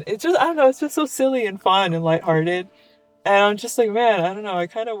 And it's just, I don't know, it's just so silly and fun and lighthearted. And I'm just like, man, I don't know, I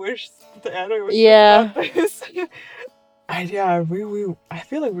kind of wish the anime was about this. I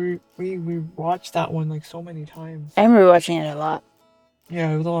feel like we watched that one like so many times. I'm rewatching it a lot.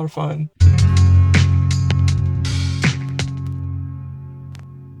 Yeah, it was a lot of fun.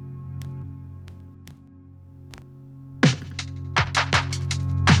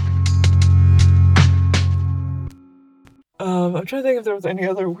 I'm trying to think if there was any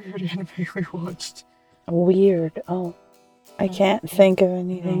other weird anime we watched. Weird? Oh. I can't think of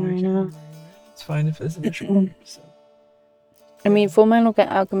anything right now. It's fine if it's a short. So. I mean, Full Metal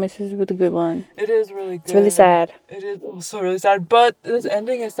Alchemist is a really good one. It is really good. It's really sad. It is also really sad, but this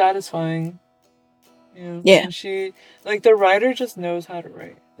ending is satisfying. You know? Yeah. And she, like, the writer just knows how to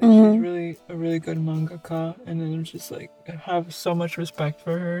write. Like, she's really a really good mangaka, and then I'm just like, I have so much respect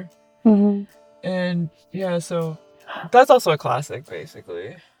for her. Mm-hmm. And yeah, so that's also a classic,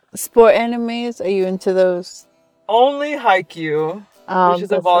 basically. Sport animes, are you into those? Only Haikyuu, which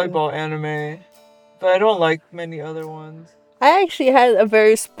is a volleyball anime, but I don't like many other ones. I actually had a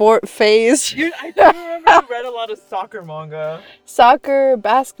very sport phase. I do remember you read a lot of soccer manga. Soccer,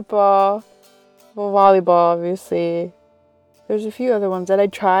 basketball, well, volleyball, obviously. There's a few other ones that I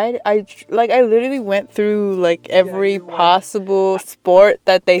tried. I literally went through like every possible sport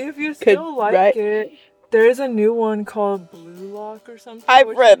that they if you could still like write. it, there's a new one called Blue Lock or something. I've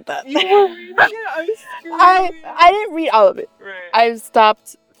read that. I didn't read all of it. Right. I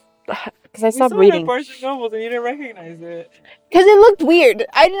stopped because I stopped reading. Barnes and Nobles and you didn't recognize it. Because it looked weird.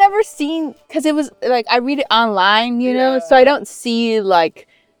 I'd never seen, because it was like, I read it online, you know, so I don't see like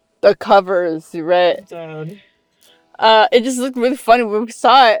the covers, right? Dad. It just looked really funny when we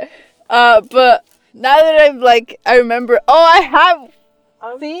saw it. But now that I remember. Oh, I have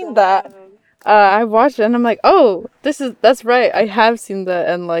seen that. I watched it and I'm like, oh, that's right. I have seen that,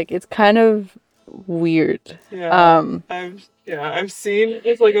 and like it's kind of weird. Yeah. I've seen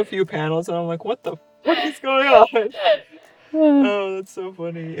just like a few panels and I'm like, what the fuck is going on? Oh, that's so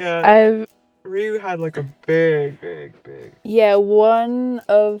funny. Yeah. I've Ryu had like a big. one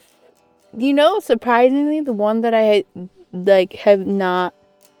of, surprisingly, the one that I had have not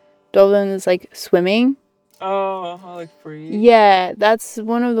dove in is like swimming. Oh, like free. Yeah, that's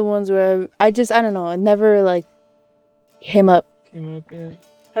one of the ones where I don't know, it never like came up. Yeah.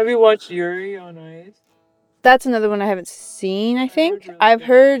 Have you watched Yuri on Ice? That's another one I haven't seen, I think. really I've good.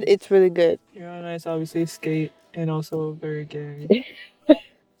 heard it's really good. Yuri on Ice obviously skate and also very gay.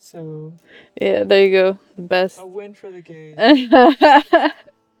 So Yeah, there you go. The best. a win for the gays.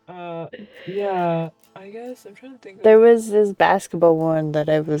 Yeah, I guess I'm trying to think. There was this basketball one that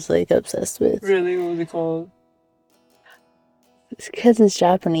I was like obsessed with. Really, what was it called? It's because it's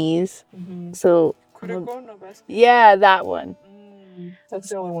Japanese. Mm-hmm. So. Kuroko no basketball. Yeah, that one. That's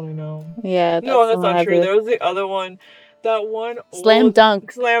the only one I know. Yeah. No, that's not true. There was the other one. That one. Slam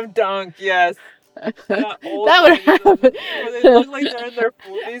Dunk. Slam Dunk. Yes. That would happen. Where they look like they're in their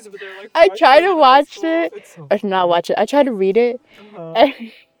 40s, but they're like. I tried to watch it. So I did not watch it. I tried to read it. Uh-huh.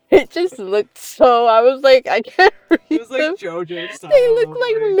 And it just looked so. I was like, I can't read It was like them. JoJo style. They look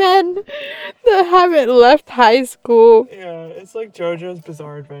like men that haven't left high school. Yeah, it's like JoJo's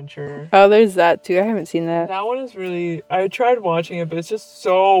Bizarre Adventure. Oh, there's that too. I haven't seen that. That one is really. I tried watching it, but it's just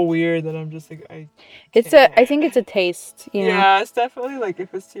so weird that I'm just like I think it's a taste. You know. Yeah, it's definitely like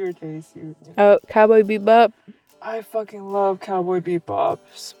if it's to your taste, you. Oh, Cowboy Bebop. I fucking love Cowboy Bebop.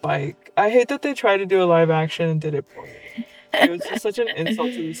 Spike. I hate that they tried to do a live action and did it poorly. It was just such an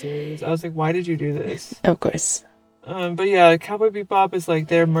insult to the series. I was like, why did you do this? Of course. But yeah, Cowboy Bebop is like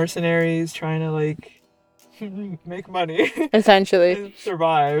they're mercenaries trying to like make money. Essentially. And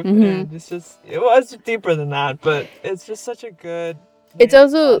survive. Mm-hmm. And it was deeper than that, but it's just such a good. It's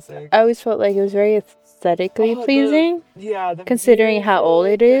also, classic. I always felt like it was very aesthetically pleasing. The considering how old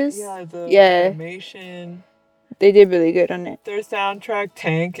it is. The animation. They did really good on it. Their soundtrack,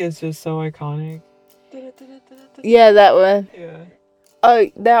 Tank, is just so iconic. Yeah, that one. Yeah. Oh,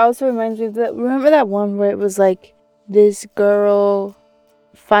 that also reminds me of that. Remember that one where it was like this girl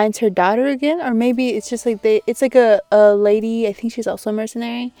finds her daughter again, or maybe it's just like it's like a lady. I think she's also a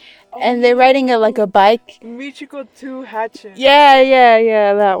mercenary, and they're riding a bike. Michiko to Hatchin.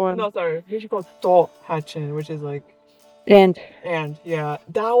 Yeah, that one. No, sorry, Michiko to Hatchin, which is like. And yeah,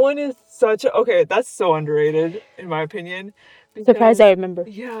 that one is okay. That's so underrated in my opinion. Surprised I remember.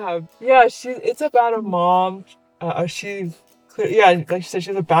 Yeah. It's about a mom. She's like you said,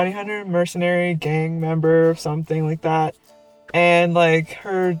 she's a bounty hunter, mercenary, gang member, or something like that. And like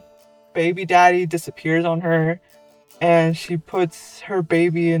her baby daddy disappears on her, and she puts her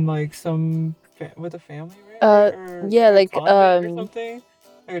baby in like some with a family, right? Or something.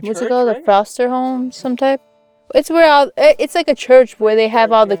 Like what's church, it called? right? A foster home, some type. It's it's like a church where they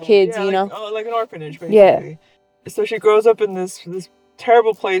have all the kids, you know. Like an orphanage, basically. Yeah. So she grows up in this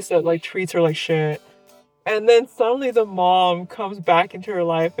terrible place that like treats her like shit. And then suddenly the mom comes back into her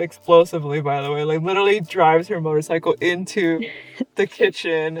life explosively, by the way. Like literally drives her motorcycle into the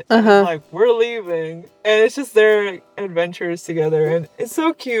kitchen and is like, we're leaving. And it's just their adventures together. And it's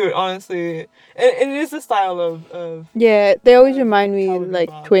so cute, honestly. And it is the style of yeah, they always remind me like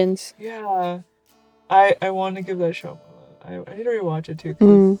twins. Yeah. I want to give that show I need to rewatch it too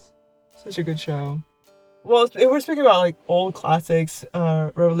because it's such a good show. Well, if we're speaking about like old classics,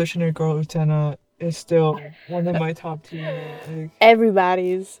 Revolutionary Girl Utena is still one of my top two. Like,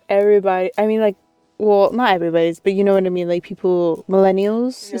 everybody. I mean, like, well, not everybody's, but you know what I mean. Like people,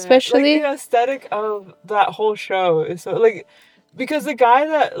 millennials, especially. Like, the aesthetic of that whole show is so like because the guy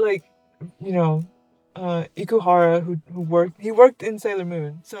that like Ikuhara who worked in Sailor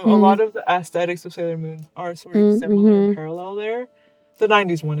Moon, so a lot of the aesthetics of Sailor Moon are sort of similar and parallel there, the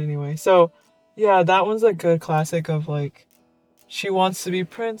 90s one anyway. So yeah, that one's a good classic of like she wants to be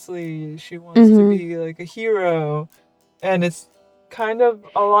princely, she wants to be like a hero, and it's kind of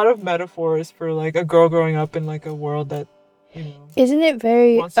a lot of metaphors for like a girl growing up in like a world that isn't it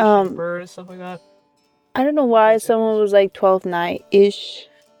very wants to shipper and stuff like that. I don't know why someone was like 12th night ish.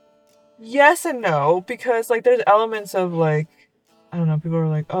 Yes and no, because like there's elements of like I don't know, people are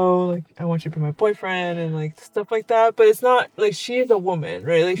like, oh, like I want you to be my boyfriend and like stuff like that, but it's not like she's a woman,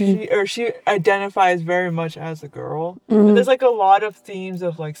 right? Like she identifies very much as a girl. And there's like a lot of themes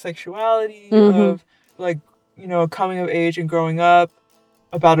of like sexuality, of like coming of age and growing up,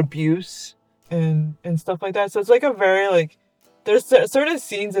 about abuse and stuff like that. So it's like a very like there's certain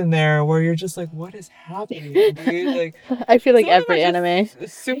scenes in there where you're just like, what is happening, dude? Like, I feel like some of them every are anime.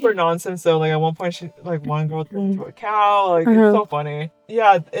 just super nonsense though. Like at one point, one girl turned into a cow. Like Uh-huh. it's so funny.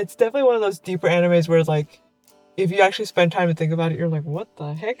 Yeah, it's definitely one of those deeper animes where like, if you actually spend time to think about it, you're like, what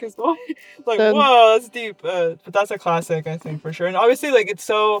the heck is going? Like, whoa, that's deep. But that's a classic, I think, for sure. And obviously, like, it's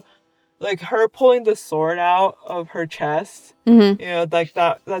so like her pulling the sword out of her chest. Mm-hmm. You know, like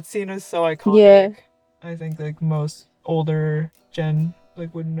that scene is so iconic. Yeah. I think like most older gen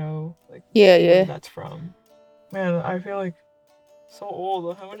like would know like Yeah, where yeah. that's from. Man, I feel like so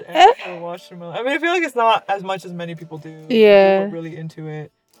old. How much anime have I watched in my life? I mean, I feel like it's not as much as many people do. Yeah. People are really into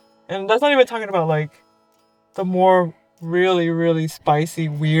it. And that's not even talking about like the more really, really spicy,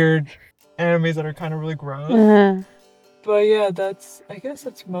 weird animes that are kind of really gross. Uh-huh. But yeah, I guess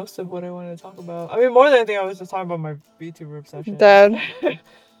that's most of what I wanted to talk about. I mean, more than anything, I was just talking about my VTuber obsession. That.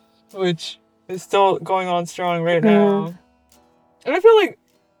 Which is still going on strong right now. And I feel like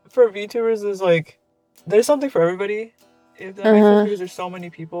for VTubers, is like, there's something for everybody. If that makes sense, because there's so many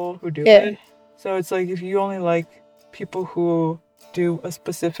people who do it. So it's like, if you only like people who do a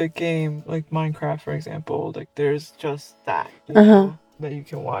specific game, like Minecraft, for example, like there's just that, you know, that you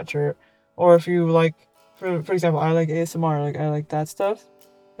can watch. Or if you like, for example, I like ASMR, like I like that stuff.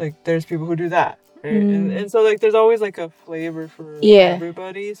 Like there's people who do that. Right? And so like there's always like a flavor for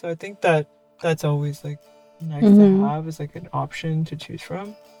everybody. So I think that's always like nice to have as like an option to choose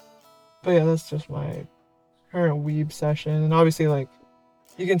from. But yeah, that's just my current weeb session. And obviously, like,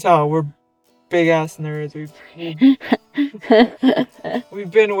 you can tell we're big ass nerds.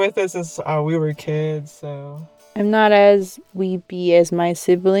 We've been with us since we were kids, so. I'm not as weepy as my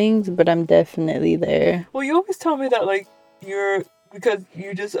siblings, but I'm definitely there. Well, you always tell me that like because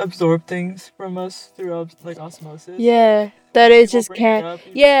you just absorb things from us through like osmosis. Yeah, that it just can't.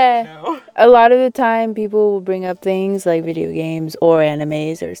 Yeah, a lot of the time people will bring up things like video games or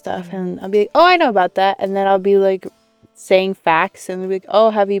animes or stuff, and I'll be like, "Oh, I know about that," and then I'll be like saying facts, and they'll be like,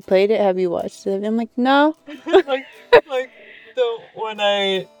 "Oh, have you played it? Have you watched it?" And I'm like, "No." like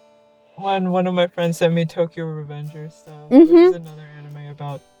when one of my friends sent me Tokyo Revengers stuff, which is another anime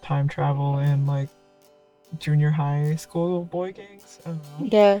about time travel and like junior high school boy gangs. I don't know.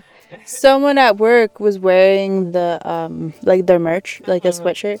 Yeah. Someone at work was wearing the like their merch, like a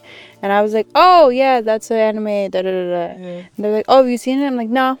sweatshirt, and I was like, "Oh yeah, that's an anime." Da da da da. And they're like, "Oh, have you seen it?" I'm like,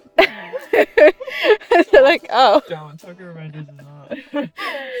 "No." They're like, "Oh." Don't. Tokyo Revengers is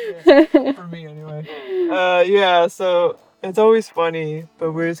not for me anyway. Yeah. So it's always funny,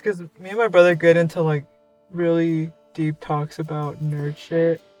 but weird because me and my brother get into like really deep talks about nerd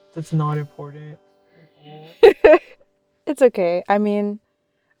shit that's not important. It's okay. I mean,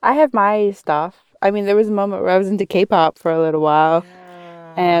 I have my stuff. I mean, there was a moment where I was into K-pop for a little while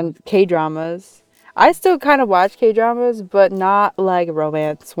and K-dramas. I still kind of watch K-dramas, but not like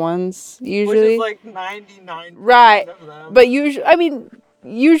romance ones usually. Which is like 99% right. of them. But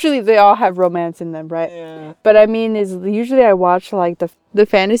usually they all have romance in them, right? Yeah. But I mean, is usually I watch like the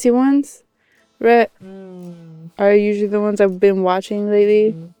fantasy ones, right? Are usually the ones I've been watching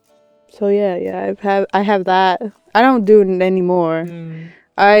lately. So yeah, I have that. I don't do it anymore.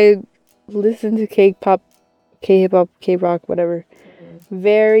 I listen to K-pop, K-hip-hop, K-rock, whatever.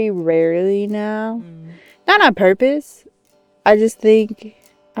 Very rarely now. Not on purpose. I just think,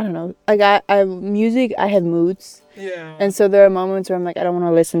 I don't know. Like I music, I have moods. Yeah. And so there are moments where I'm like, I don't want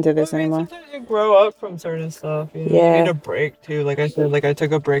to listen to this anymore. Sometimes you grow up from certain stuff. You know? You need a break too. Like I said, like I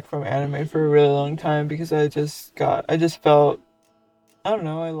took a break from anime for a really long time because I just felt, I don't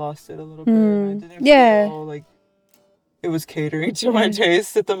know, I lost it a little bit. I didn't feel like it was catering to my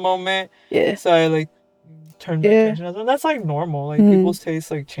taste at the moment. Yeah. So I like turned my attention to it. And that's like normal. Like people's tastes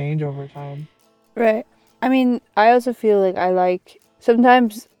like change over time. Right. I mean, I also feel like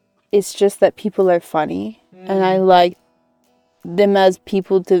sometimes it's just that people are funny and I like them as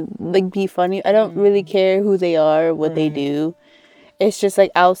people to like be funny. I don't really care who they are or what they do. It's just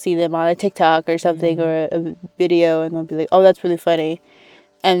like I'll see them on a TikTok or something or a video and I'll be like, "Oh, that's really funny."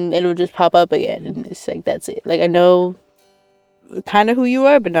 And it'll just pop up again and it's like that's it. Like I know kind of who you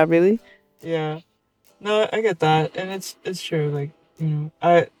are, but not really. Yeah. No, I get that. And it's true. Like, you know,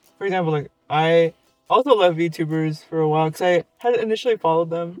 for example, like I also love VTubers for a while because I had initially followed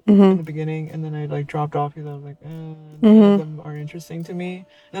them in the beginning and then I like dropped off because I was like, none of them are interesting to me.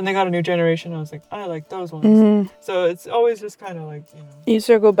 And then they got a new generation. I was like, I like those ones. So it's always just kind of like, you know. You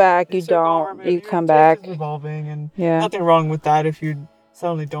circle back, you come back. It's evolving and nothing wrong with that if you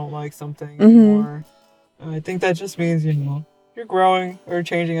suddenly don't like something anymore. I think that just means, you know, you're growing or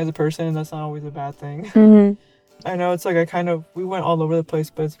changing as a person and that's not always a bad thing. I know it's like we went all over the place,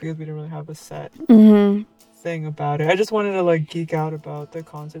 but it's because we didn't really have a set thing about it. I just wanted to like geek out about the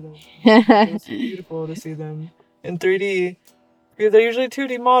concept. It was beautiful to see them in 3D. Because they're usually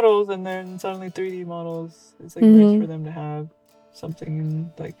 2D models, and then suddenly 3D models. It's like nice for them to have something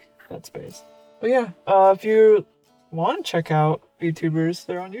in like that space. But yeah, if you want to check out VTubers,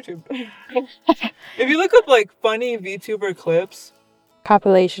 they're on YouTube. If you look up like funny VTuber clips,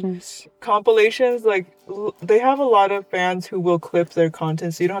 compilations, like they have a lot of fans who will clip their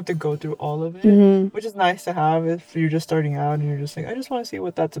content, so you don't have to go through all of it, which is nice to have if you're just starting out and you're just like, I just want to see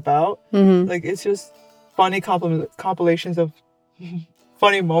what that's about. Like it's just funny compilations of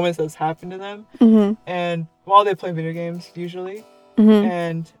funny moments that's happened to them, and while they play video games usually,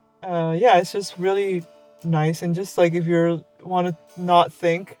 and yeah, it's just really nice. And just like if you want to not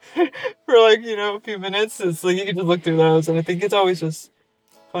think for like, you know, a few minutes, it's like you can just look through those, and I think it's always just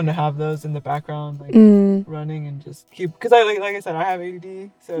fun to have those in the background, like running, and just keep, because I like I said, I have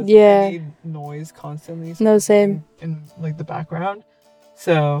ADD, so it's yeah, like I need noise constantly, so no, same, in like the background.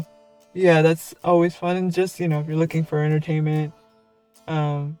 So yeah, that's always fun. And just, you know, if you're looking for entertainment,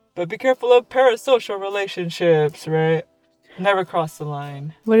 but be careful of parasocial relationships, right? Never cross the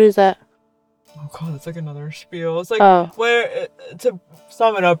line. What is that? Oh god, it's like another spiel. It's like where, to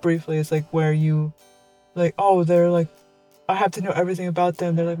sum it up briefly, it's like where you like, oh, they're like, I have to know everything about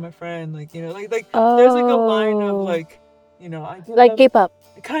them, they're like my friend, like, you know, like there's like a line of like, you know, I give like K-pop,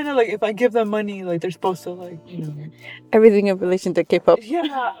 kind of like if I give them money, like they're supposed to like, you know, everything in relation to K-pop.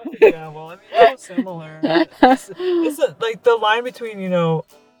 Yeah, well, I mean, they're all similar. It's like the line between, you know,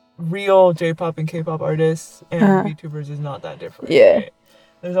 real J-pop and K-pop artists and VTubers is not that different. Yeah. Right?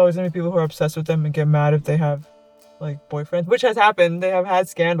 There's always gonna be people who are obsessed with them and get mad if they have like boyfriends, which has happened. They have had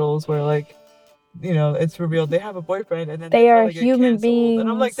scandals where like, you know, it's revealed they have a boyfriend, and then they are get human canceled. beings. And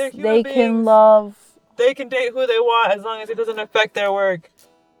I'm like, they're human they beings. can love. They can date who they want as long as it doesn't affect their work.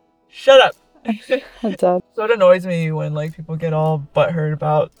 Shut up. What's up? So it annoys me when like people get all butthurt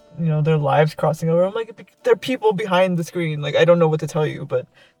about, you know, their lives crossing over. I'm like, they're people behind the screen. Like, I don't know what to tell you, but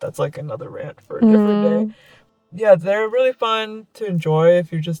that's like another rant for a different day. Yeah, they're really fun to enjoy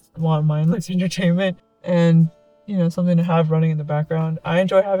if you just want mindless entertainment and, you know, something to have running in the background. I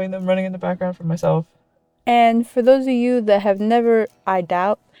enjoy having them running in the background for myself. And for those of you that have never, I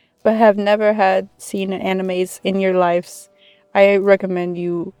doubt, but have never had seen animes in your lives, I recommend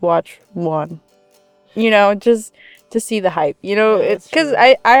you watch one. You know, just to see the hype. You know, it's because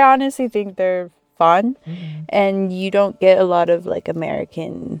I honestly think they're fun, and you don't get a lot of like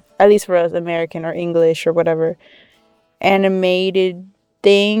American, at least for us, American or English or whatever, animated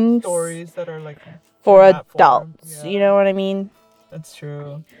things, stories that are like for adults. You know what I mean? That's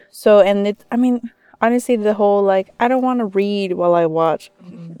true. So, and it, I mean, honestly, the whole like, I don't want to read while I watch.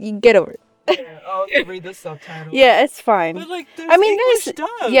 You get over it. Yeah, I'll have to read the subtitles. Yeah, it's fine. But like, I mean, English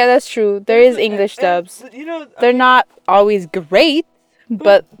dubs. Yeah, that's true. There is English dubs. You know, they're not always great,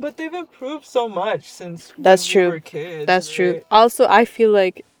 but they've improved so much since that's true. We were kids. That's right? true. Also, I feel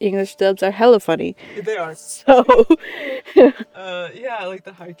like English dubs are hella funny. They are. So, yeah, like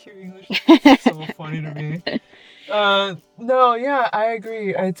the Haikyuu English is so funny to me. No, yeah, I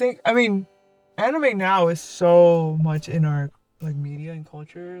agree. I mean, anime now is so much in our like media and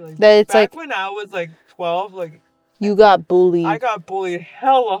culture. Like that it's back like when I was like 12, like you got bullied. I got bullied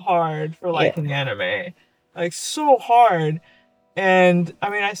hella hard for liking anime, like so hard. And I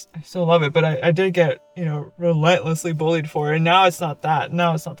mean, I still love it, but I did get, you know, relentlessly bullied for it. And now it's not that.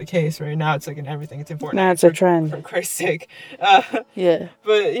 Now it's not the case, right? Now it's like in everything. It's important. Now it's a trend. For Christ's sake. Yeah.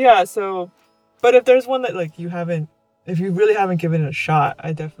 But yeah, so, but if there's one that like if you really haven't given it a shot,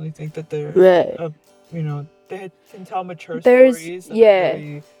 I definitely think that they're, you know, they can tell mature stories.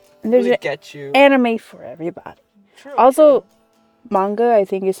 Yeah. Really get you. Anime for everybody. True. Also, manga, I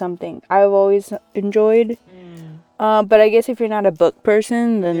think, is something I've always enjoyed. But I guess if you're not a book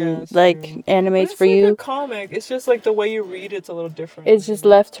person, then like anime's for you. It's like a comic. It's just like the way you read it's a little different. It's just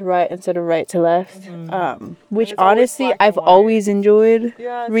left to right instead of right to left. Which honestly I've always enjoyed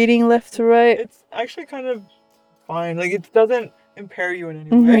reading left to right. It's actually kind of fine. Like it doesn't impair you in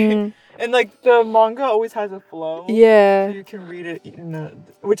any way. And like the manga always has a flow. Yeah. So you can read it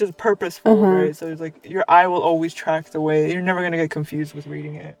which is purposeful, right? So it's like your eye will always track the way. You're never gonna get confused with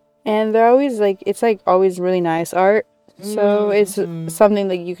reading it. And they're always like, it's like always really nice art. So it's something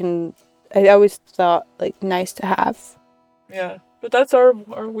that you can, I always thought like nice to have. Yeah. But that's our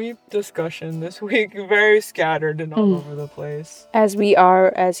weeb discussion this week. Very scattered and all over the place. As we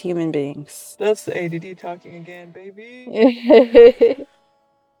are as human beings. That's the ADD talking again, baby.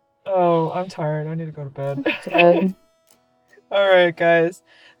 Oh, I'm tired. I need to go to bed. All right, guys.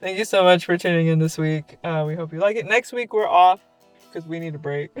 Thank you so much for tuning in this week. We hope you like it. Next week we're off because we need a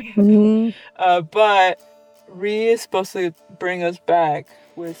break. But Ree is supposed to bring us back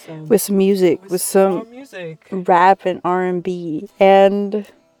with some music, with some raw music. rap and R&B, and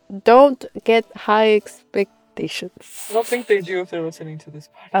don't get high expectations. I don't think they do if they're listening to this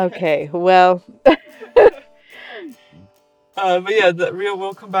podcast. Okay, well, but yeah,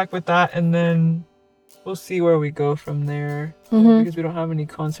 we'll come back with that, and then we'll see where we go from there. Because we don't have any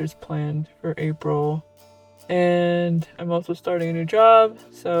concerts planned for April. And I'm also starting a new job,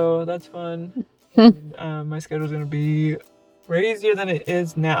 so that's fun. And, my schedule's gonna be crazier than it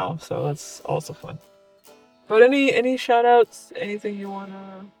is now, so that's also fun. But any shout outs, anything you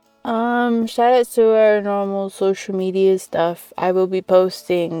wanna shout out to our normal social media stuff. I will be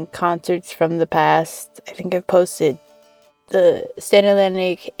posting concerts from the past. I think I've posted the Stand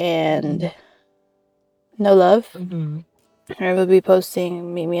Atlantic and No Love. I will be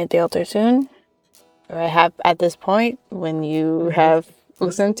posting Meet Me at the Altar soon. Or I have at this point when you have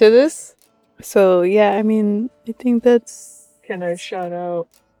listened to this. So yeah, I mean, I think that's. Can I shout out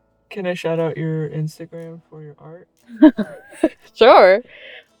your Instagram for your art? Sure.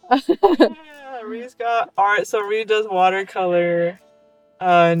 Yeah, Ree's got art. So Ree does watercolor.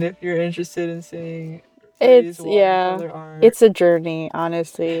 And if you're interested in seeing Ree's watercolor art, it's a journey,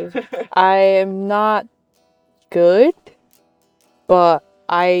 honestly. I am not good, but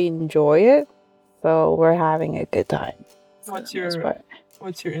I enjoy it. So we're having a good time. What's your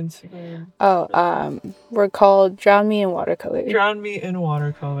Instagram? Oh, we're called Drown Me in Watercolor. Drown Me in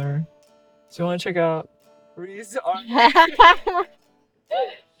Watercolor. So you want to check out Ree's art?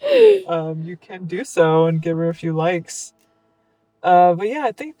 You can do so and give her a few likes. But yeah,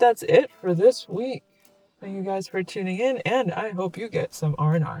 I think that's it for this week. Thank you guys for tuning in, and I hope you get some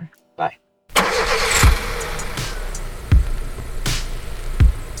R&R. Bye.